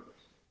understand,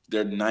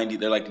 they're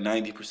like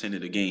 90%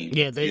 of the game.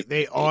 Yeah,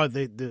 they are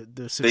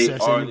the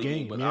success in the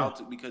game.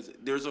 But because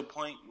there's a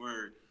point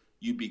where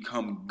you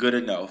become good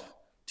enough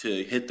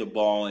to hit the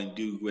ball and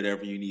do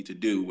whatever you need to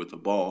do with the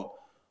ball.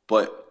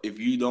 But if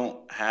you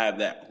don't have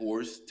that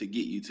horse to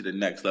get you to the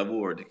next level,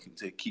 or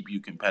to keep you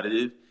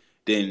competitive,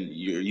 then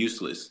you're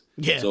useless.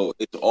 Yeah. So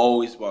it's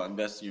always about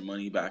investing your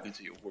money back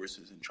into your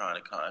horses and trying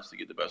to constantly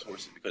get the best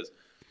horses, because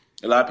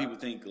a lot of people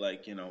think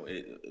like,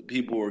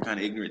 people are kind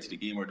of ignorant to the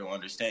game or don't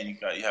understand. You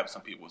have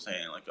some people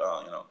saying like,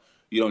 "Oh,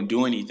 you don't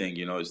do anything.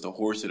 It's the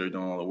horse that are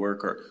doing all the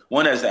work." Or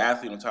one, as an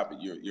athlete, on top of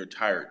it, you're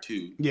tired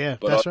too. Yeah,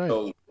 but that's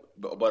also, right.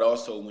 But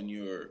also when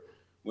you're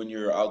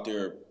out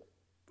there,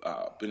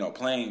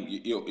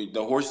 playing,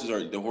 the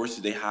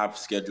horses, they have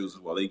schedules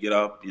as well. They get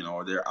up,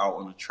 or they're out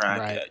on the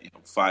track at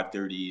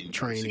 5:30 and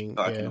training, 6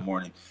 o'clock in the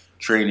morning,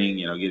 training,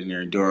 getting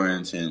their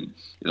endurance, and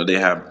they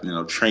have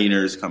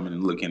trainers coming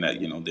and looking at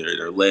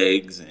their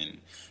legs, and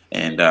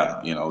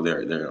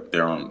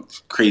they're on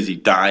crazy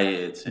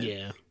diets,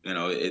 and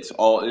it's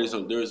all there's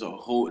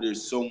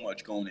so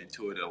much going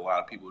into it that a lot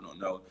of people don't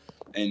know,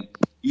 and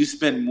you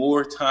spend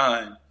more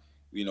time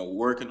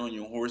working on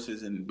your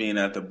horses and being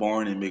at the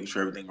barn and making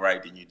sure everything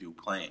right than you do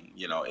playing.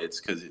 It's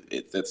because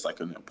that's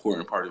like an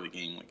important part of the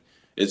game. Like,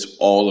 it's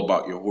all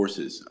about your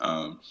horses.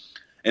 And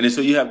then,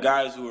 so you have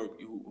guys who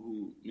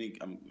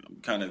I'm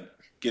kind of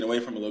getting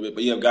away from a little bit,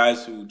 but you have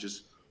guys who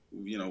just,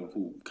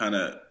 who kind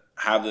of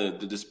have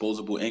the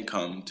disposable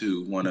income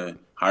to want to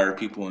hire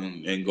people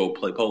and go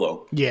play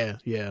polo. Yeah.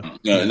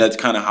 And that's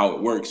kind of how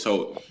it works.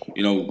 So,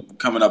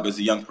 coming up as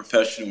a young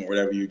professional or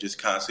whatever, you're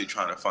just constantly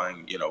trying to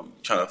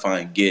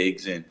find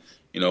gigs and,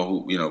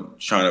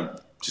 trying to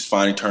just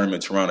finding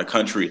tournaments around the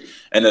country.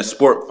 And the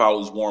sport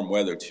follows warm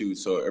weather too.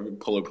 So every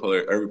polo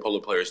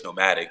player is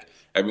nomadic.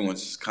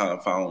 Everyone's just kind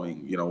of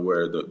following,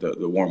 where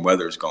the warm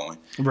weather is going.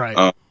 Right.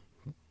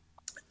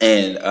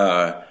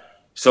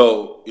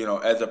 So,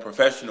 as a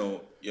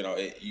professional,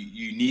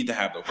 you need to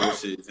have the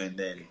horses, and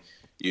then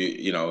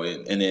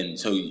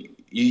so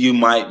you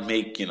might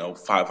make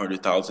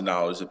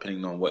 $500,000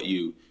 depending on what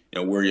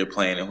where you're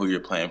playing and who you're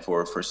playing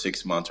for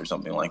 6 months or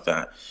something like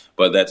that.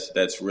 But that's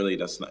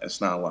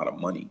not a lot of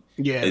money.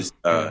 Yeah. It's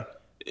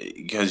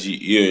because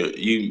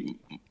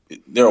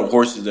there are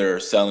horses that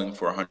are selling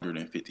for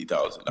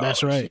 $150,000.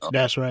 That's right.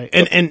 That's right.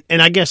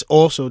 And I guess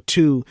also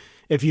too,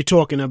 if you're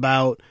talking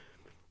about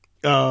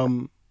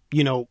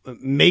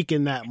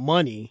making that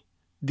money,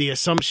 the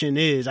assumption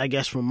is, I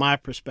guess from my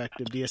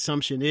perspective, the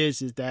assumption is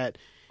that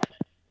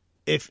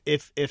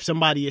if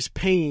somebody is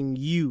paying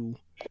you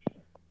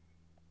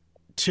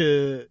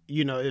to,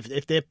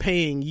 if they're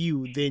paying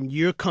you, then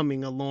you're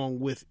coming along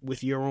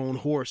with your own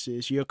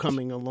horses. You're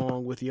coming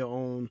along with your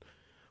own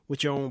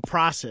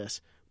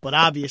process. But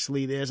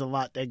obviously, there's a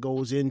lot that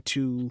goes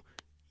into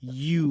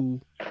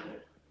you,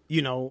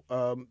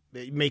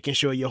 making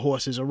sure your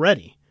horses are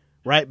ready,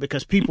 right?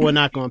 Because people are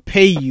not going to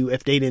pay you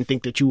if they didn't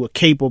think that you were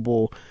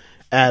capable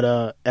at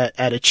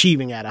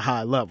achieving at a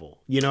high level.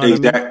 You know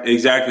what I mean?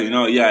 Exactly.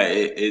 No, yeah,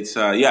 it's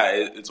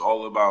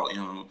all about,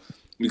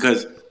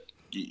 because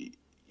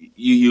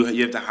you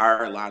have to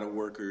hire a lot of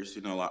workers,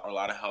 a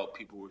lot of help.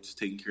 People were just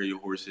taking care of your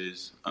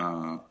horses.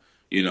 The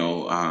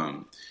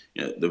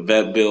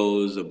vet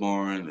bills, the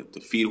barn, the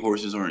feed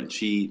horses aren't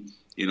cheap.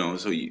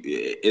 So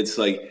it's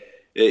like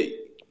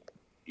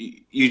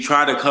you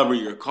try to cover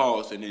your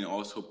costs and then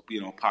also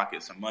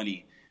pocket some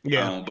money.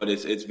 Yeah. But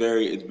it's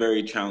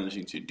very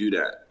challenging to do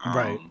that.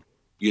 Right.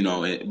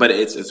 But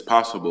it's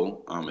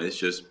possible. It's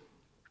just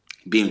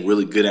being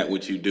really good at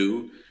what you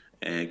do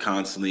and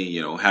constantly,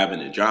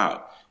 having a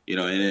job.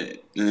 And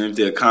if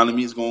the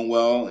economy is going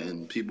well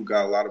and people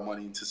got a lot of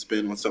money to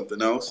spend on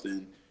something else,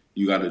 then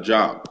you got a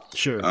job.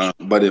 Sure.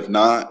 But if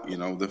not,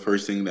 the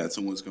first thing that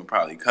someone's going to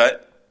probably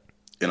cut,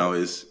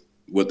 is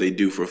what they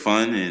do for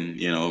fun. And,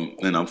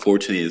 and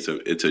unfortunately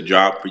it's a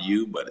job for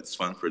you, but it's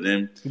fun for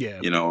them.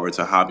 Yeah. Or it's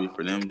a hobby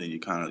for them. Then you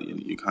kind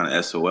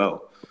of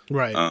SOL.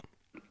 Right.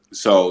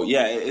 So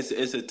yeah, it's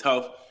a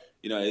tough,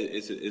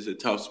 it's a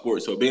tough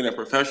sport. So being a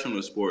professional in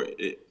the sport,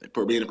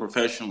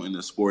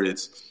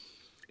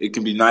 it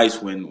can be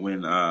nice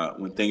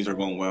when things are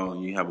going well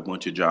and you have a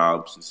bunch of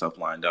jobs and stuff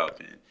lined up,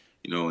 and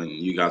and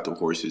you got the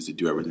horses to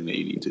do everything that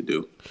you need to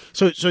do.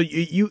 So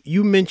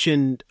you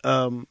mentioned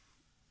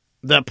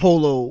that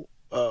polo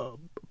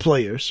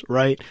players,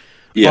 right?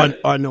 Yeah.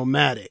 Are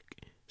nomadic.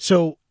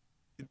 So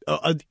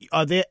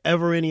are there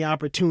ever any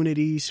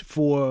opportunities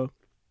for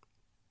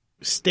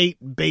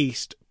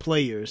state-based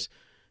players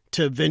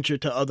to venture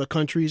to other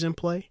countries and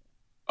play?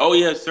 Oh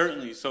yeah,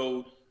 certainly.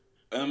 So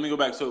let me go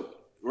back. So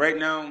right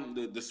now,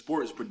 the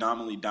sport is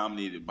predominantly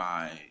dominated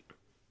by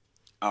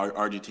our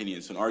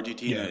Argentinians. So in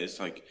Argentina, It's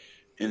like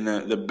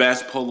the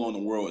best polo in the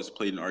world is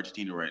played in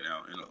Argentina right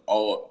now, and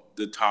all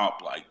the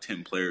top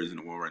 10 players in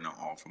the world right now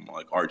are from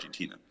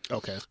Argentina.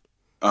 Okay.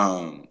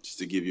 Just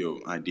to give you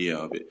an idea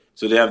of it.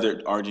 So they have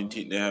the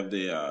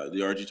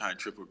Argentine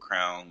Triple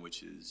Crown,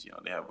 which is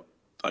they have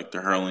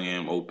the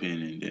Hurlingham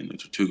Open, and then the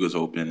Tortugas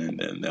Open, and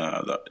then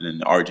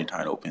the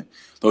Argentine Open.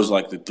 Those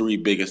are the three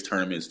biggest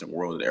tournaments in the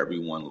world that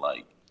everyone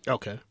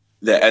Okay.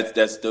 Those are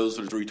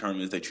the three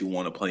tournaments that you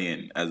want to play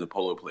in as a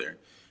polo player.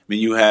 I mean,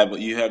 you have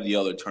the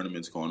other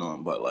tournaments going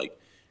on, but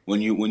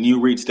when you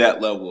reach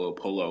that level of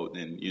polo,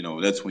 then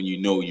that's when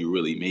you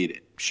really made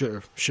it.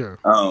 Sure.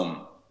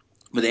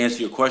 But to answer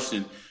your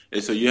question,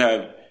 so you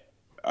have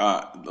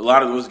a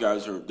lot of those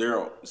guys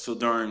so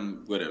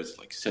during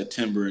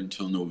September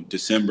until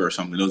December or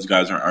something. Those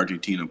guys are in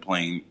Argentina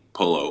playing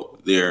polo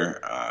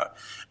there,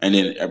 and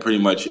then pretty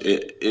much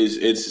it's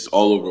just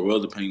all over the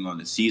world depending on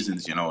the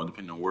seasons.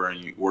 Depending on where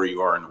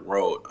you are in the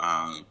world.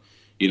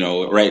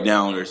 Right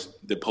now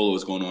the polo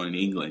is going on in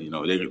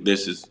England.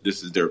 This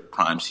is their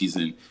prime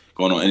season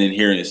going on, and then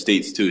here in the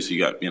States too. So you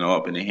got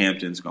up in the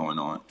Hamptons going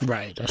on.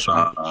 Right, that's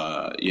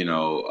right.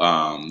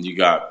 You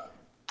got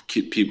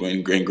people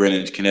in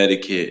Greenwich,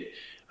 Connecticut,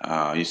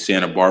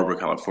 Santa Barbara,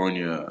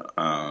 California.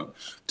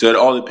 So it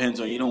all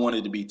depends on. You don't want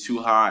it to be too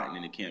hot, and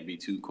then it can't be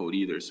too cold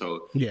either.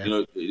 So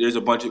there's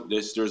a bunch of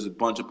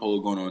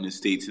polo going on in the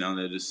States now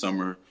this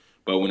summer.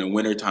 But when the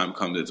winter time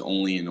comes, it's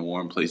only in the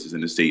warm places in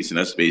the States, and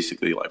that's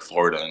basically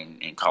Florida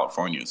and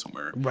California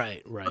somewhere.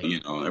 Right.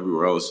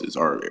 Everywhere else is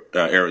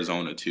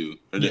Arizona too.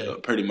 Yeah.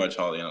 Pretty much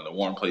all the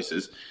warm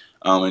places.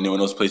 And then when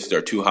those places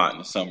are too hot in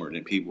the summer,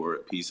 then people are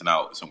piecing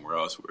out somewhere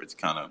else where it's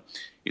kind of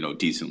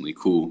decently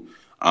cool.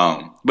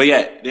 But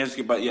yeah,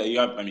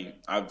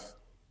 I've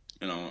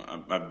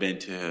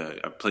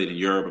played in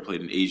Europe, I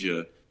played in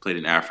Asia, played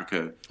in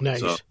Africa. Nice.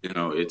 So,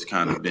 it's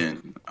kind of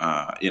been,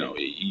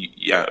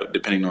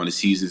 depending on the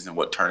seasons and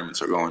what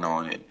tournaments are going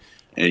on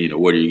and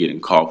what are you getting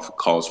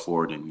calls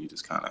for, then you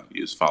just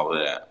follow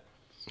that.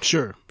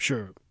 Sure.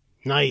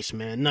 Nice,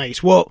 man.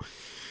 Nice. Well,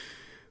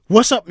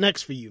 what's up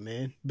next for you,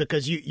 man?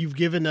 Because you've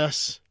given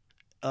us,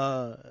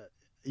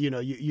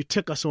 you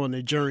took us on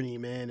a journey,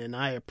 man, and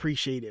I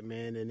appreciate it,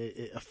 man, and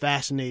a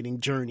fascinating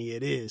journey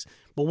it is.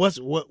 But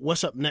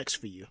what's up next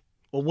for you?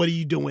 Or what are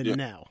you doing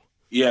now?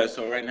 Yeah,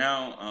 so right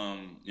now,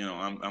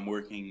 I'm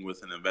working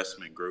with an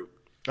investment group.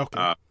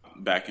 Okay.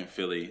 Back in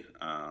Philly.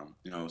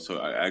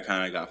 So I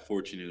kind of got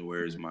fortunate,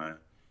 whereas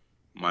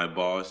my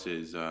boss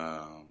is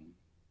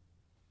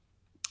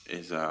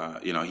he's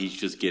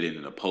just getting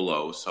into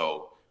polo,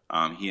 so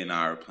he and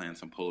I are playing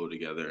some polo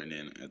together, and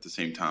then at the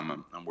same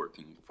time I'm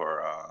working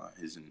for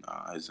his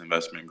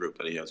investment group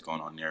that he has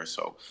going on there.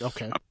 So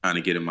okay. I'm kind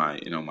of getting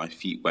my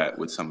feet wet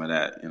with some of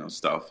that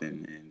stuff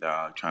and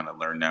trying to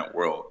learn that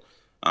world.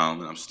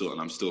 And I'm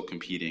still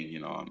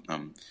competing.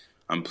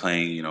 I'm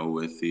playing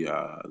with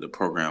the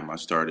program I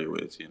started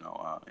with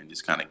and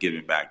just kind of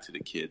giving back to the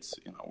kids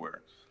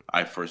where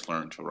I first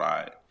learned to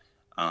ride.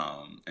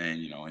 And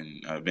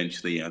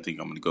eventually, I think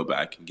I'm going to go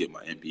back and get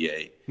my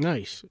MBA.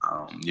 Nice.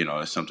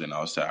 That's something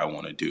else that I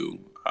want to do.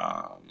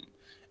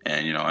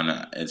 And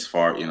as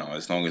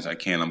long as I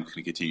can, I'm going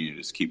to continue to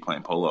just keep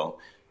playing polo.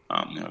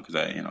 Because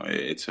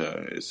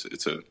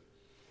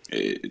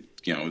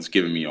it's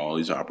giving me all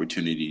these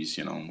opportunities,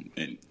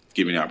 and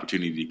giving me the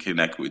opportunity to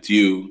connect with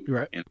you,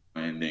 right?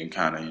 And then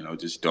kind of,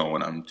 just doing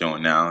what I'm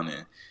doing now,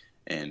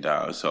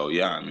 so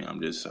yeah, I mean,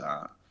 I'm just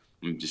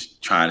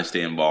trying to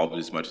stay involved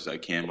as much as I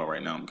can, but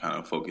right now I'm kind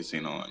of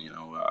focusing on,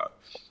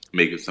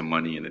 making some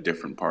money in a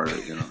different part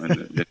of, in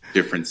a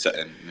different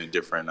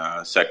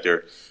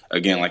sector.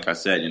 Again, like I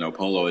said,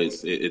 polo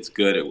it's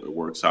good, it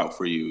works out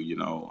for you,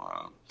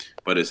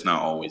 but it's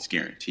not always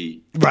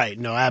guaranteed. Right.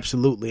 No,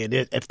 absolutely. And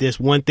if there's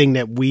one thing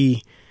that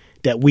we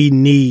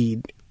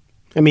need,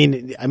 I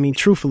mean,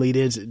 truthfully,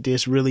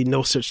 there's really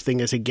no such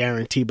thing as a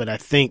guarantee. But I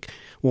think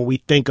when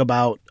we think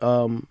about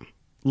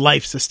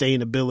life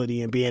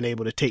sustainability and being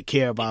able to take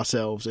care of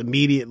ourselves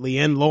immediately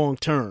and long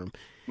term,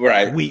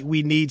 right,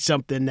 we need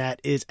something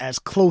that is as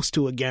close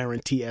to a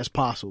guarantee as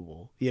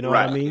possible. You know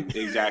right. what I mean?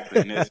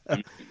 Exactly. And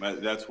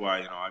that's why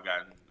I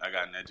got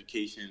an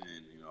education,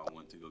 and I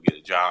went to go get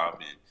a job,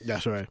 and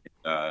that's right.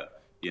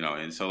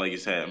 And so like you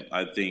said,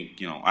 I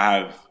think I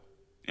have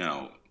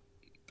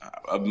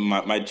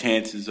my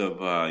chances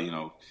of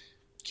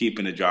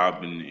keeping a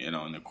job in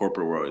in the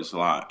corporate world is a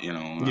lot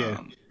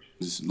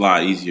it's a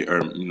lot easier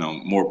or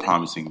more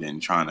promising than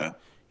trying to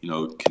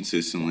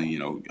consistently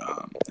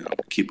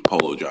keep a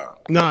polo job.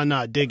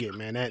 No, dig it,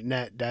 man.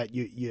 That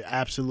you're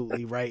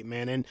absolutely right,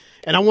 man. And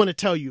I want to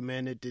tell you,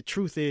 man, that the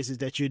truth is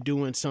that you're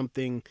doing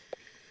something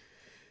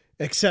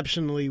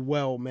exceptionally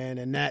well, man,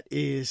 and that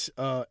is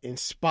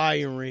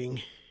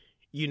inspiring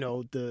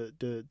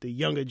the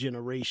younger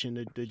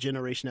generation, the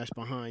generation that's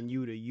behind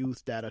you, the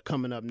youth that are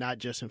coming up, not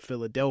just in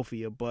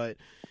Philadelphia, but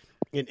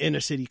in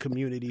inner city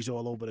communities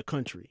all over the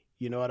country.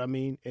 You know what I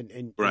mean?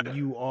 And right. And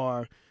you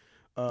are,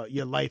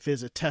 your life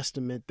is a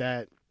testament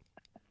that,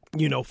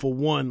 for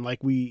one,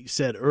 like we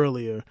said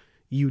earlier,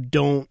 you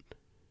don't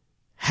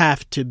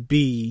have to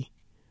be,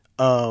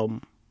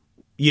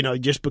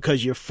 just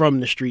because you're from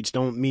the streets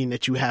don't mean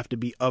that you have to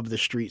be of the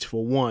streets,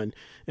 for one.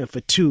 And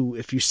for two,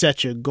 if you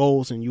set your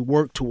goals and you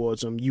work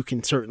towards them, you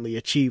can certainly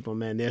achieve them,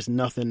 man. There's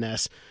nothing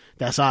that's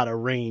out of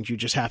range. You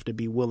just have to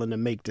be willing to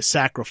make the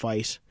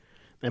sacrifice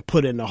and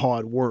put in the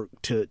hard work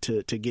to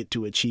get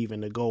to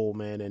achieving the goal,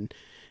 man.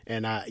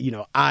 And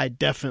I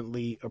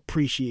definitely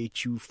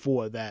appreciate you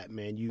for that,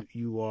 man.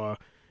 You are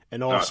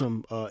an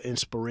awesome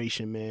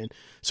inspiration, man.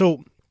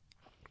 So,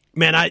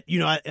 man, I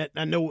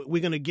know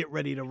we're gonna get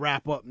ready to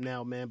wrap up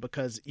now, man,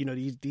 because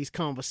these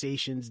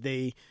conversations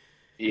we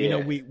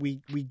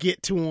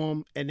get to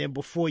them, and then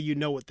before you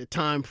know it, the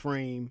time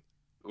frame,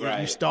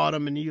 right. You start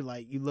them and you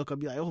look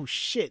up, you're like, oh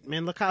shit,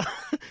 man, look how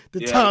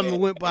the time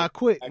went by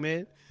quick,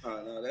 man.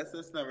 No, that's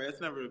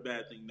never a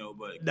bad thing, no.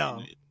 But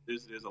no,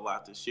 there's a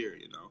lot to share,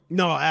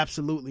 No,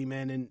 absolutely,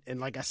 man, and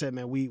like I said,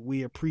 man,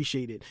 we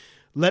appreciate it.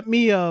 Let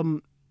me I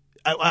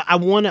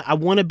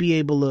want to be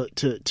able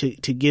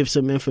to give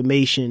some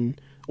information,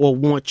 or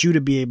want you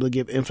to be able to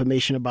give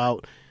information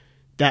about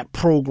that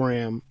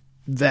program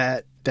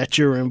that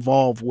you're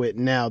involved with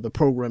now, the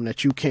program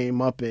that you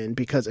came up in,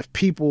 because if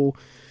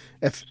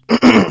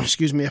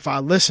excuse me, if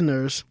our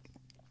listeners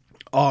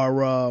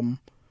are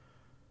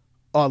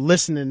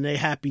listening, they're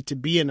happy to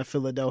be in the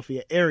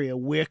Philadelphia area,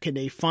 where can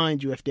they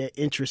find you if they're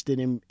interested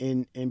in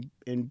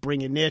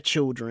bringing their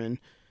children?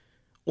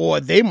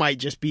 Or they might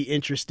just be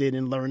interested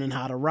in learning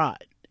how to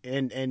ride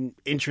and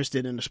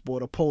interested in the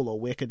sport of polo.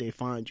 Where could they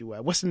find you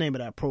at? What's the name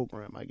of that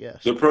program, I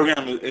guess? The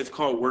program is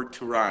called Work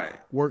to Ride.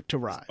 Work to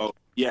Ride. Oh,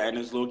 yeah, and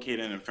it's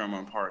located in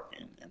Fairmount Park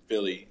in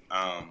Philly.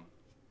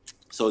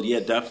 So, yeah,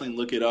 definitely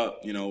look it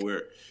up.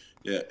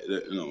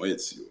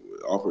 It's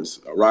offers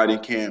a riding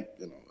camp,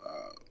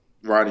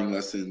 riding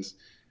lessons.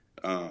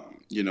 They're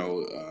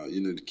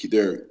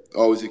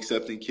always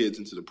accepting kids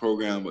into the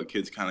program, but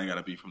kids kind of got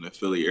to be from the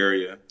Philly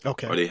area.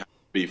 Okay. Or they have to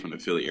be from the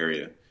Philly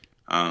area.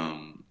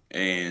 That's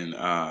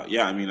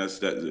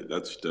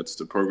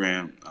the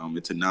program.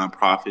 It's a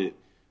nonprofit.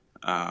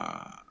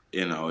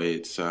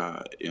 It's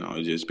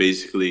just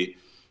basically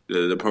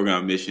the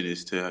program mission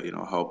is to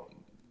help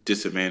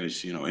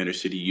disadvantaged inner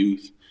city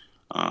youth.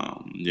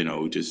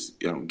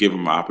 Give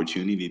them an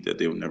opportunity that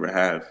they would never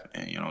have,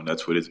 and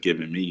that's what it's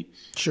given me.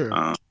 Sure.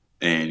 I've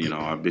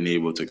been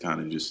able to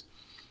kind of just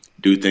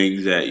do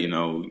things that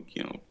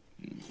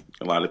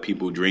a lot of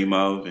people dream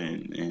of,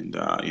 and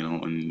a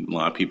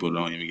lot of people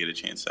don't even get a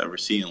chance to ever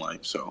see in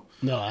life. So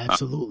no,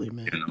 absolutely,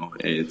 man.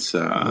 It's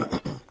a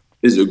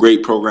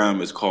great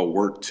program. It's called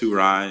Work to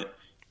Ride.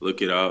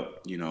 Look it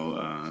up.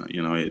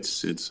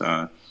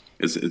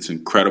 It's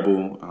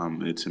incredible.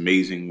 It's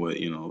amazing what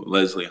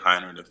Leslie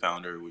Heiner, the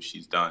founder, what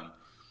she's done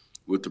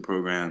with the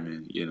program,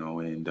 and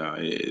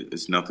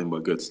it's nothing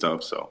but good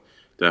stuff. So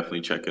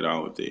definitely check it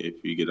out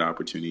if you get the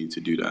opportunity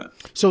to do that.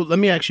 So let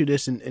me ask you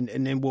this, and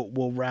then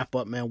we'll wrap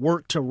up, man.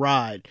 Work to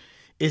Ride,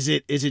 is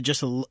it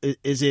just a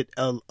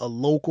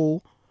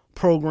local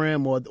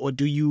program, or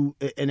do you,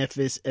 and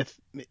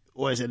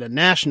or is it a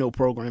national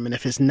program? And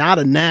if it's not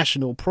a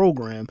national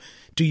program,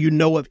 do you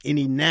know of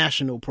any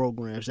national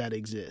programs that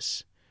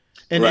exist?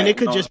 And it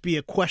could just be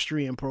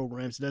equestrian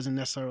programs. It doesn't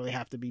necessarily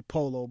have to be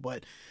polo.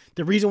 But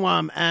the reason why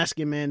I'm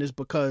asking, man, is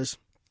because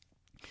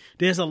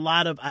there's a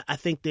lot of, I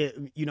think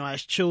that, you know,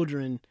 as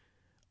children,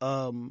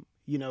 you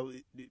know,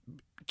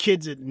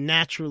 kids are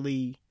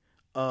naturally,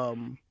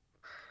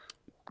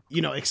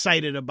 you know,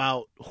 excited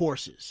about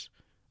horses,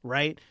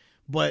 right?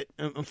 But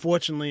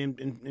unfortunately,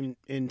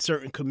 in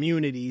certain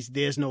communities,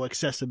 there's no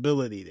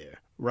accessibility there,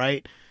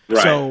 right?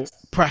 So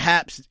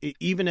perhaps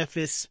even if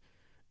it's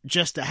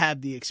just to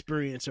have the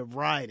experience of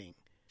riding,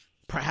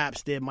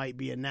 perhaps there might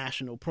be a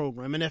national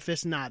program. And if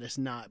it's not, it's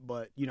not.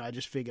 But, you know, I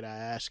just figured I'd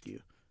ask you.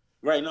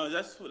 Right. No,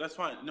 that's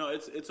fine. No,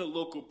 it's a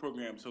local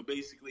program. So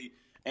basically,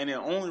 and the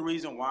only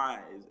reason why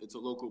is it's a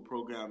local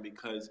program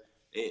because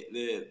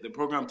the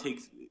program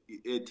takes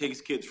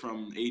kids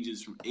from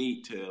ages from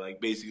 8 to like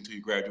basically until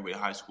you graduate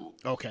high school.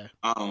 Okay.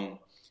 And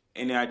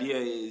the idea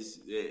is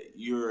that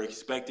you're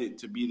expected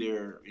to be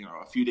there, you know,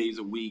 a few days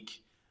a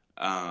week.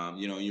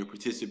 You know, you're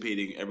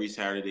participating every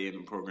Saturday in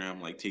the program,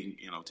 like taking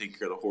care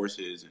of the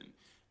horses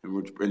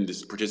and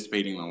just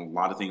participating in a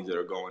lot of things that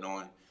are going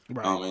on.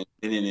 Right.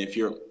 And then if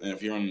you're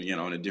in, you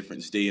know, in a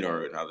different state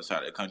or another side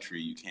of the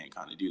country, you can't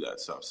kind of do that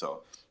stuff.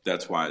 So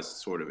that's why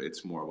it's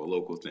more of a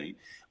local thing.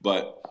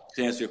 But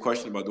to answer your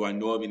question about do I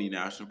know of any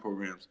national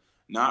programs?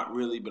 Not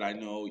really, but I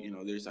know, you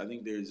know, there's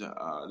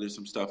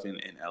some stuff in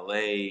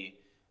LA.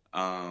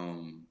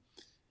 I'm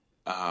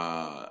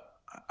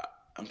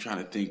trying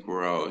to think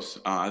where else.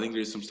 I think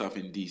there's some stuff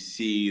in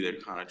DC they're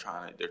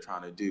trying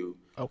to do.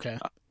 Okay.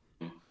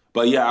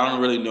 But yeah, I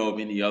don't really know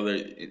of any other.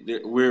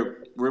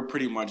 We're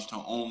pretty much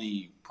the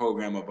only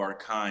program of our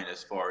kind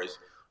as far as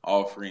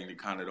offering the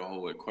kind of the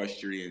whole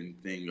equestrian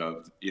thing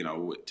of, you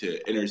know,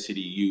 to inner city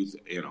youth,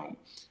 you know,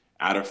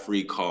 at a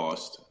free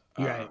cost.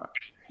 Right.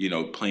 You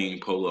know,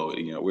 playing polo.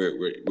 You know,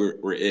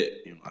 we're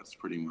it. You know, that's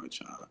pretty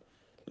much.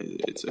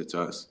 It's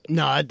us.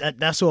 No,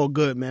 that's all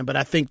good, man. But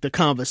I think the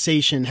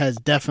conversation has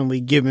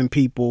definitely given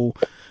people,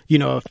 you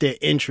know, if they're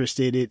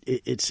interested,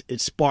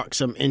 it sparks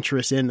some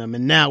interest in them.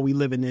 And now we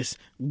live in this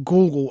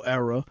Google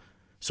era,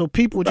 so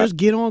people just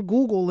get on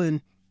Google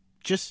and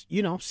just,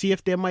 you know, see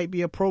if there might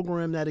be a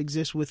program that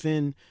exists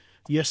within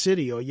your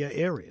city or your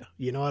area.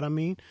 You know what I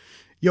mean?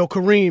 Yo,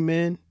 Kareem,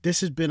 man,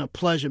 this has been a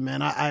pleasure,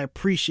 man. I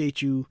appreciate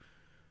you,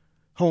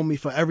 homie,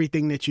 for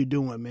everything that you're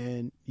doing,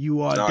 man.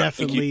 You are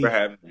definitely. Thank you for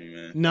having me,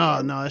 man.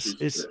 No,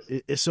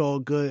 it's all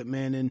good,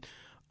 man. And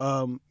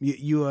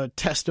you are a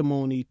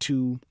testimony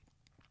to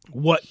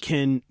what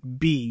can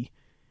be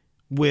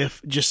with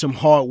just some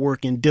hard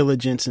work and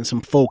diligence and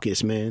some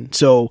focus, man.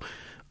 So,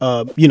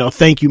 you know,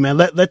 thank you, man.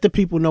 Let the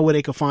people know where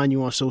they can find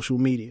you on social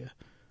media.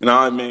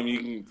 No, man,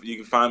 you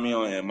can find me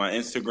on my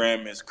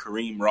Instagram is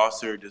Kareem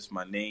Rosser, just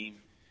my name.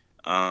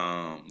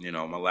 You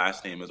know, my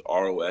last name is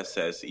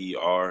Rosser,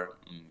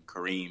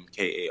 Kareem,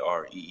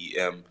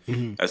 Kareem.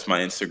 Mm-hmm. That's my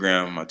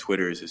Instagram. My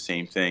Twitter is the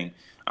same thing.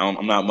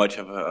 I'm not much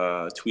of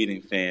a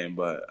tweeting fan,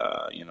 but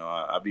you know,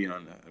 I'll be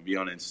on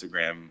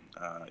Instagram,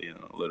 you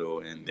know, a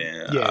little, and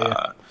then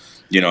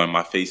you know, in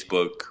my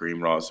Facebook,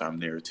 Kareem Rosser, I'm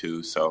there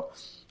too, so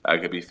I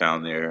could be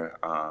found there.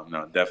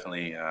 No,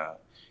 definitely,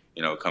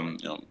 you know, come,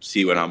 you know,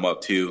 see what I'm up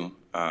to. You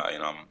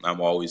know,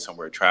 I'm always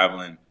somewhere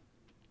traveling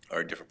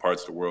or different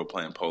parts of the world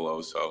playing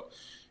polo. So,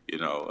 you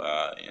know,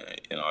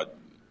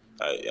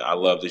 I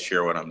love to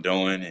share what I'm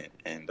doing,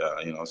 and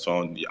you know,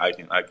 so I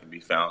can be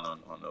found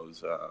on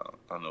those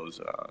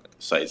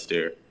sites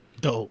there.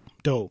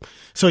 Dope.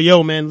 So,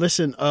 yo, man,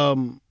 listen,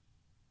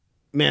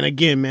 man,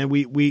 again, man,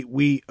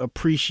 we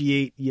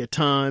appreciate your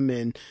time,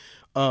 and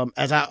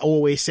as I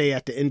always say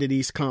at the end of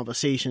these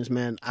conversations,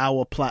 man,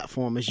 our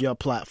platform is your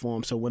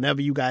platform. So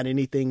whenever you got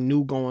anything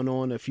new going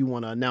on, if you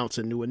want to announce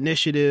a new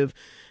initiative,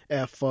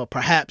 if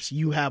perhaps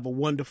you have a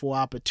wonderful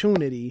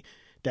opportunity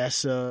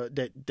that's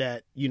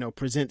that you know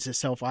presents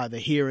itself either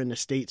here in the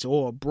States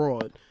or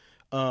abroad,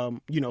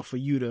 you know, for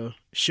you to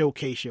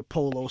showcase your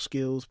polo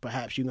skills,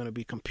 perhaps you're going to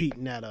be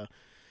competing on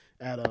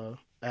a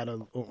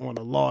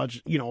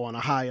large, you know, on a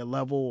higher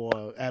level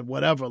or at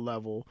whatever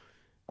level.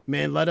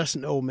 Man, let us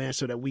know, man,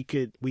 so that we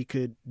could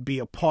be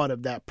a part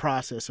of that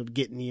process of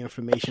getting the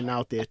information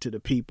out there to the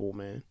people,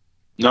 man.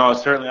 No,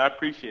 certainly, I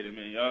appreciate it,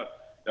 man.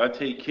 Y'all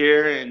take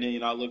care, and then, you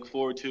know, I look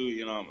forward to,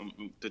 you know,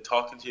 to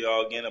talking to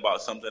y'all again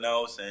about something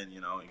else. And, you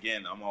know,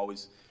 again, I'm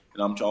always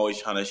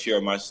trying to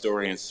share my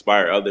story,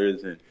 inspire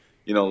others, and,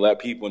 you know, let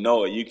people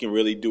know you can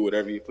really do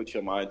whatever you put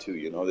your mind to.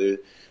 You know,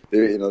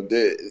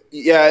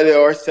 there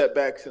are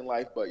setbacks in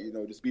life, but, you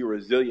know, just be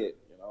resilient.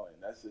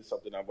 And that's just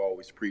something I've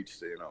always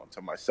preached, you know,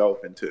 to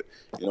myself and to,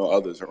 you know,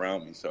 others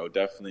around me. So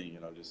definitely, you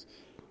know, just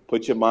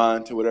put your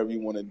mind to whatever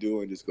you want to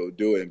do and just go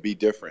do it and be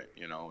different,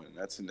 you know. And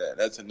that's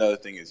another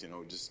thing is, you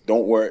know, just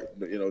don't worry,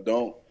 you know,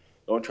 don't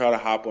try to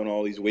hop on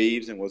all these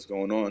waves and what's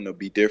going on. They'll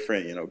be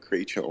different, you know,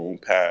 create your own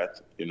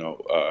path, you know,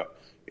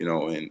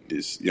 and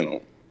just, you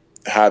know,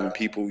 having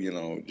people, you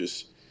know,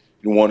 just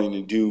wanting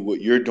to do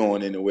what you're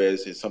doing in a way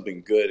is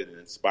something good and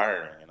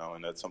inspiring,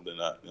 and that's something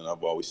that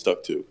I've always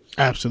stuck to.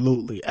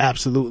 Absolutely,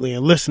 absolutely.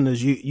 And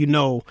listeners, you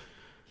know,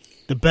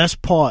 the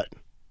best part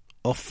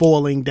of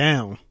falling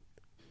down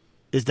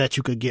is that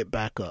you could get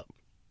back up.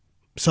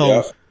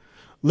 So,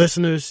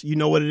 listeners, you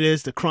know what it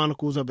is, the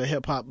Chronicles of a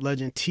Hip Hop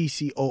Legend,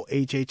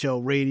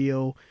 TCOHHL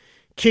Radio,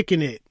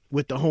 kicking it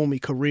with the homie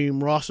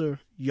Kareem Rosser.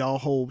 Y'all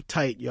hold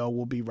tight. Y'all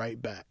will be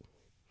right back.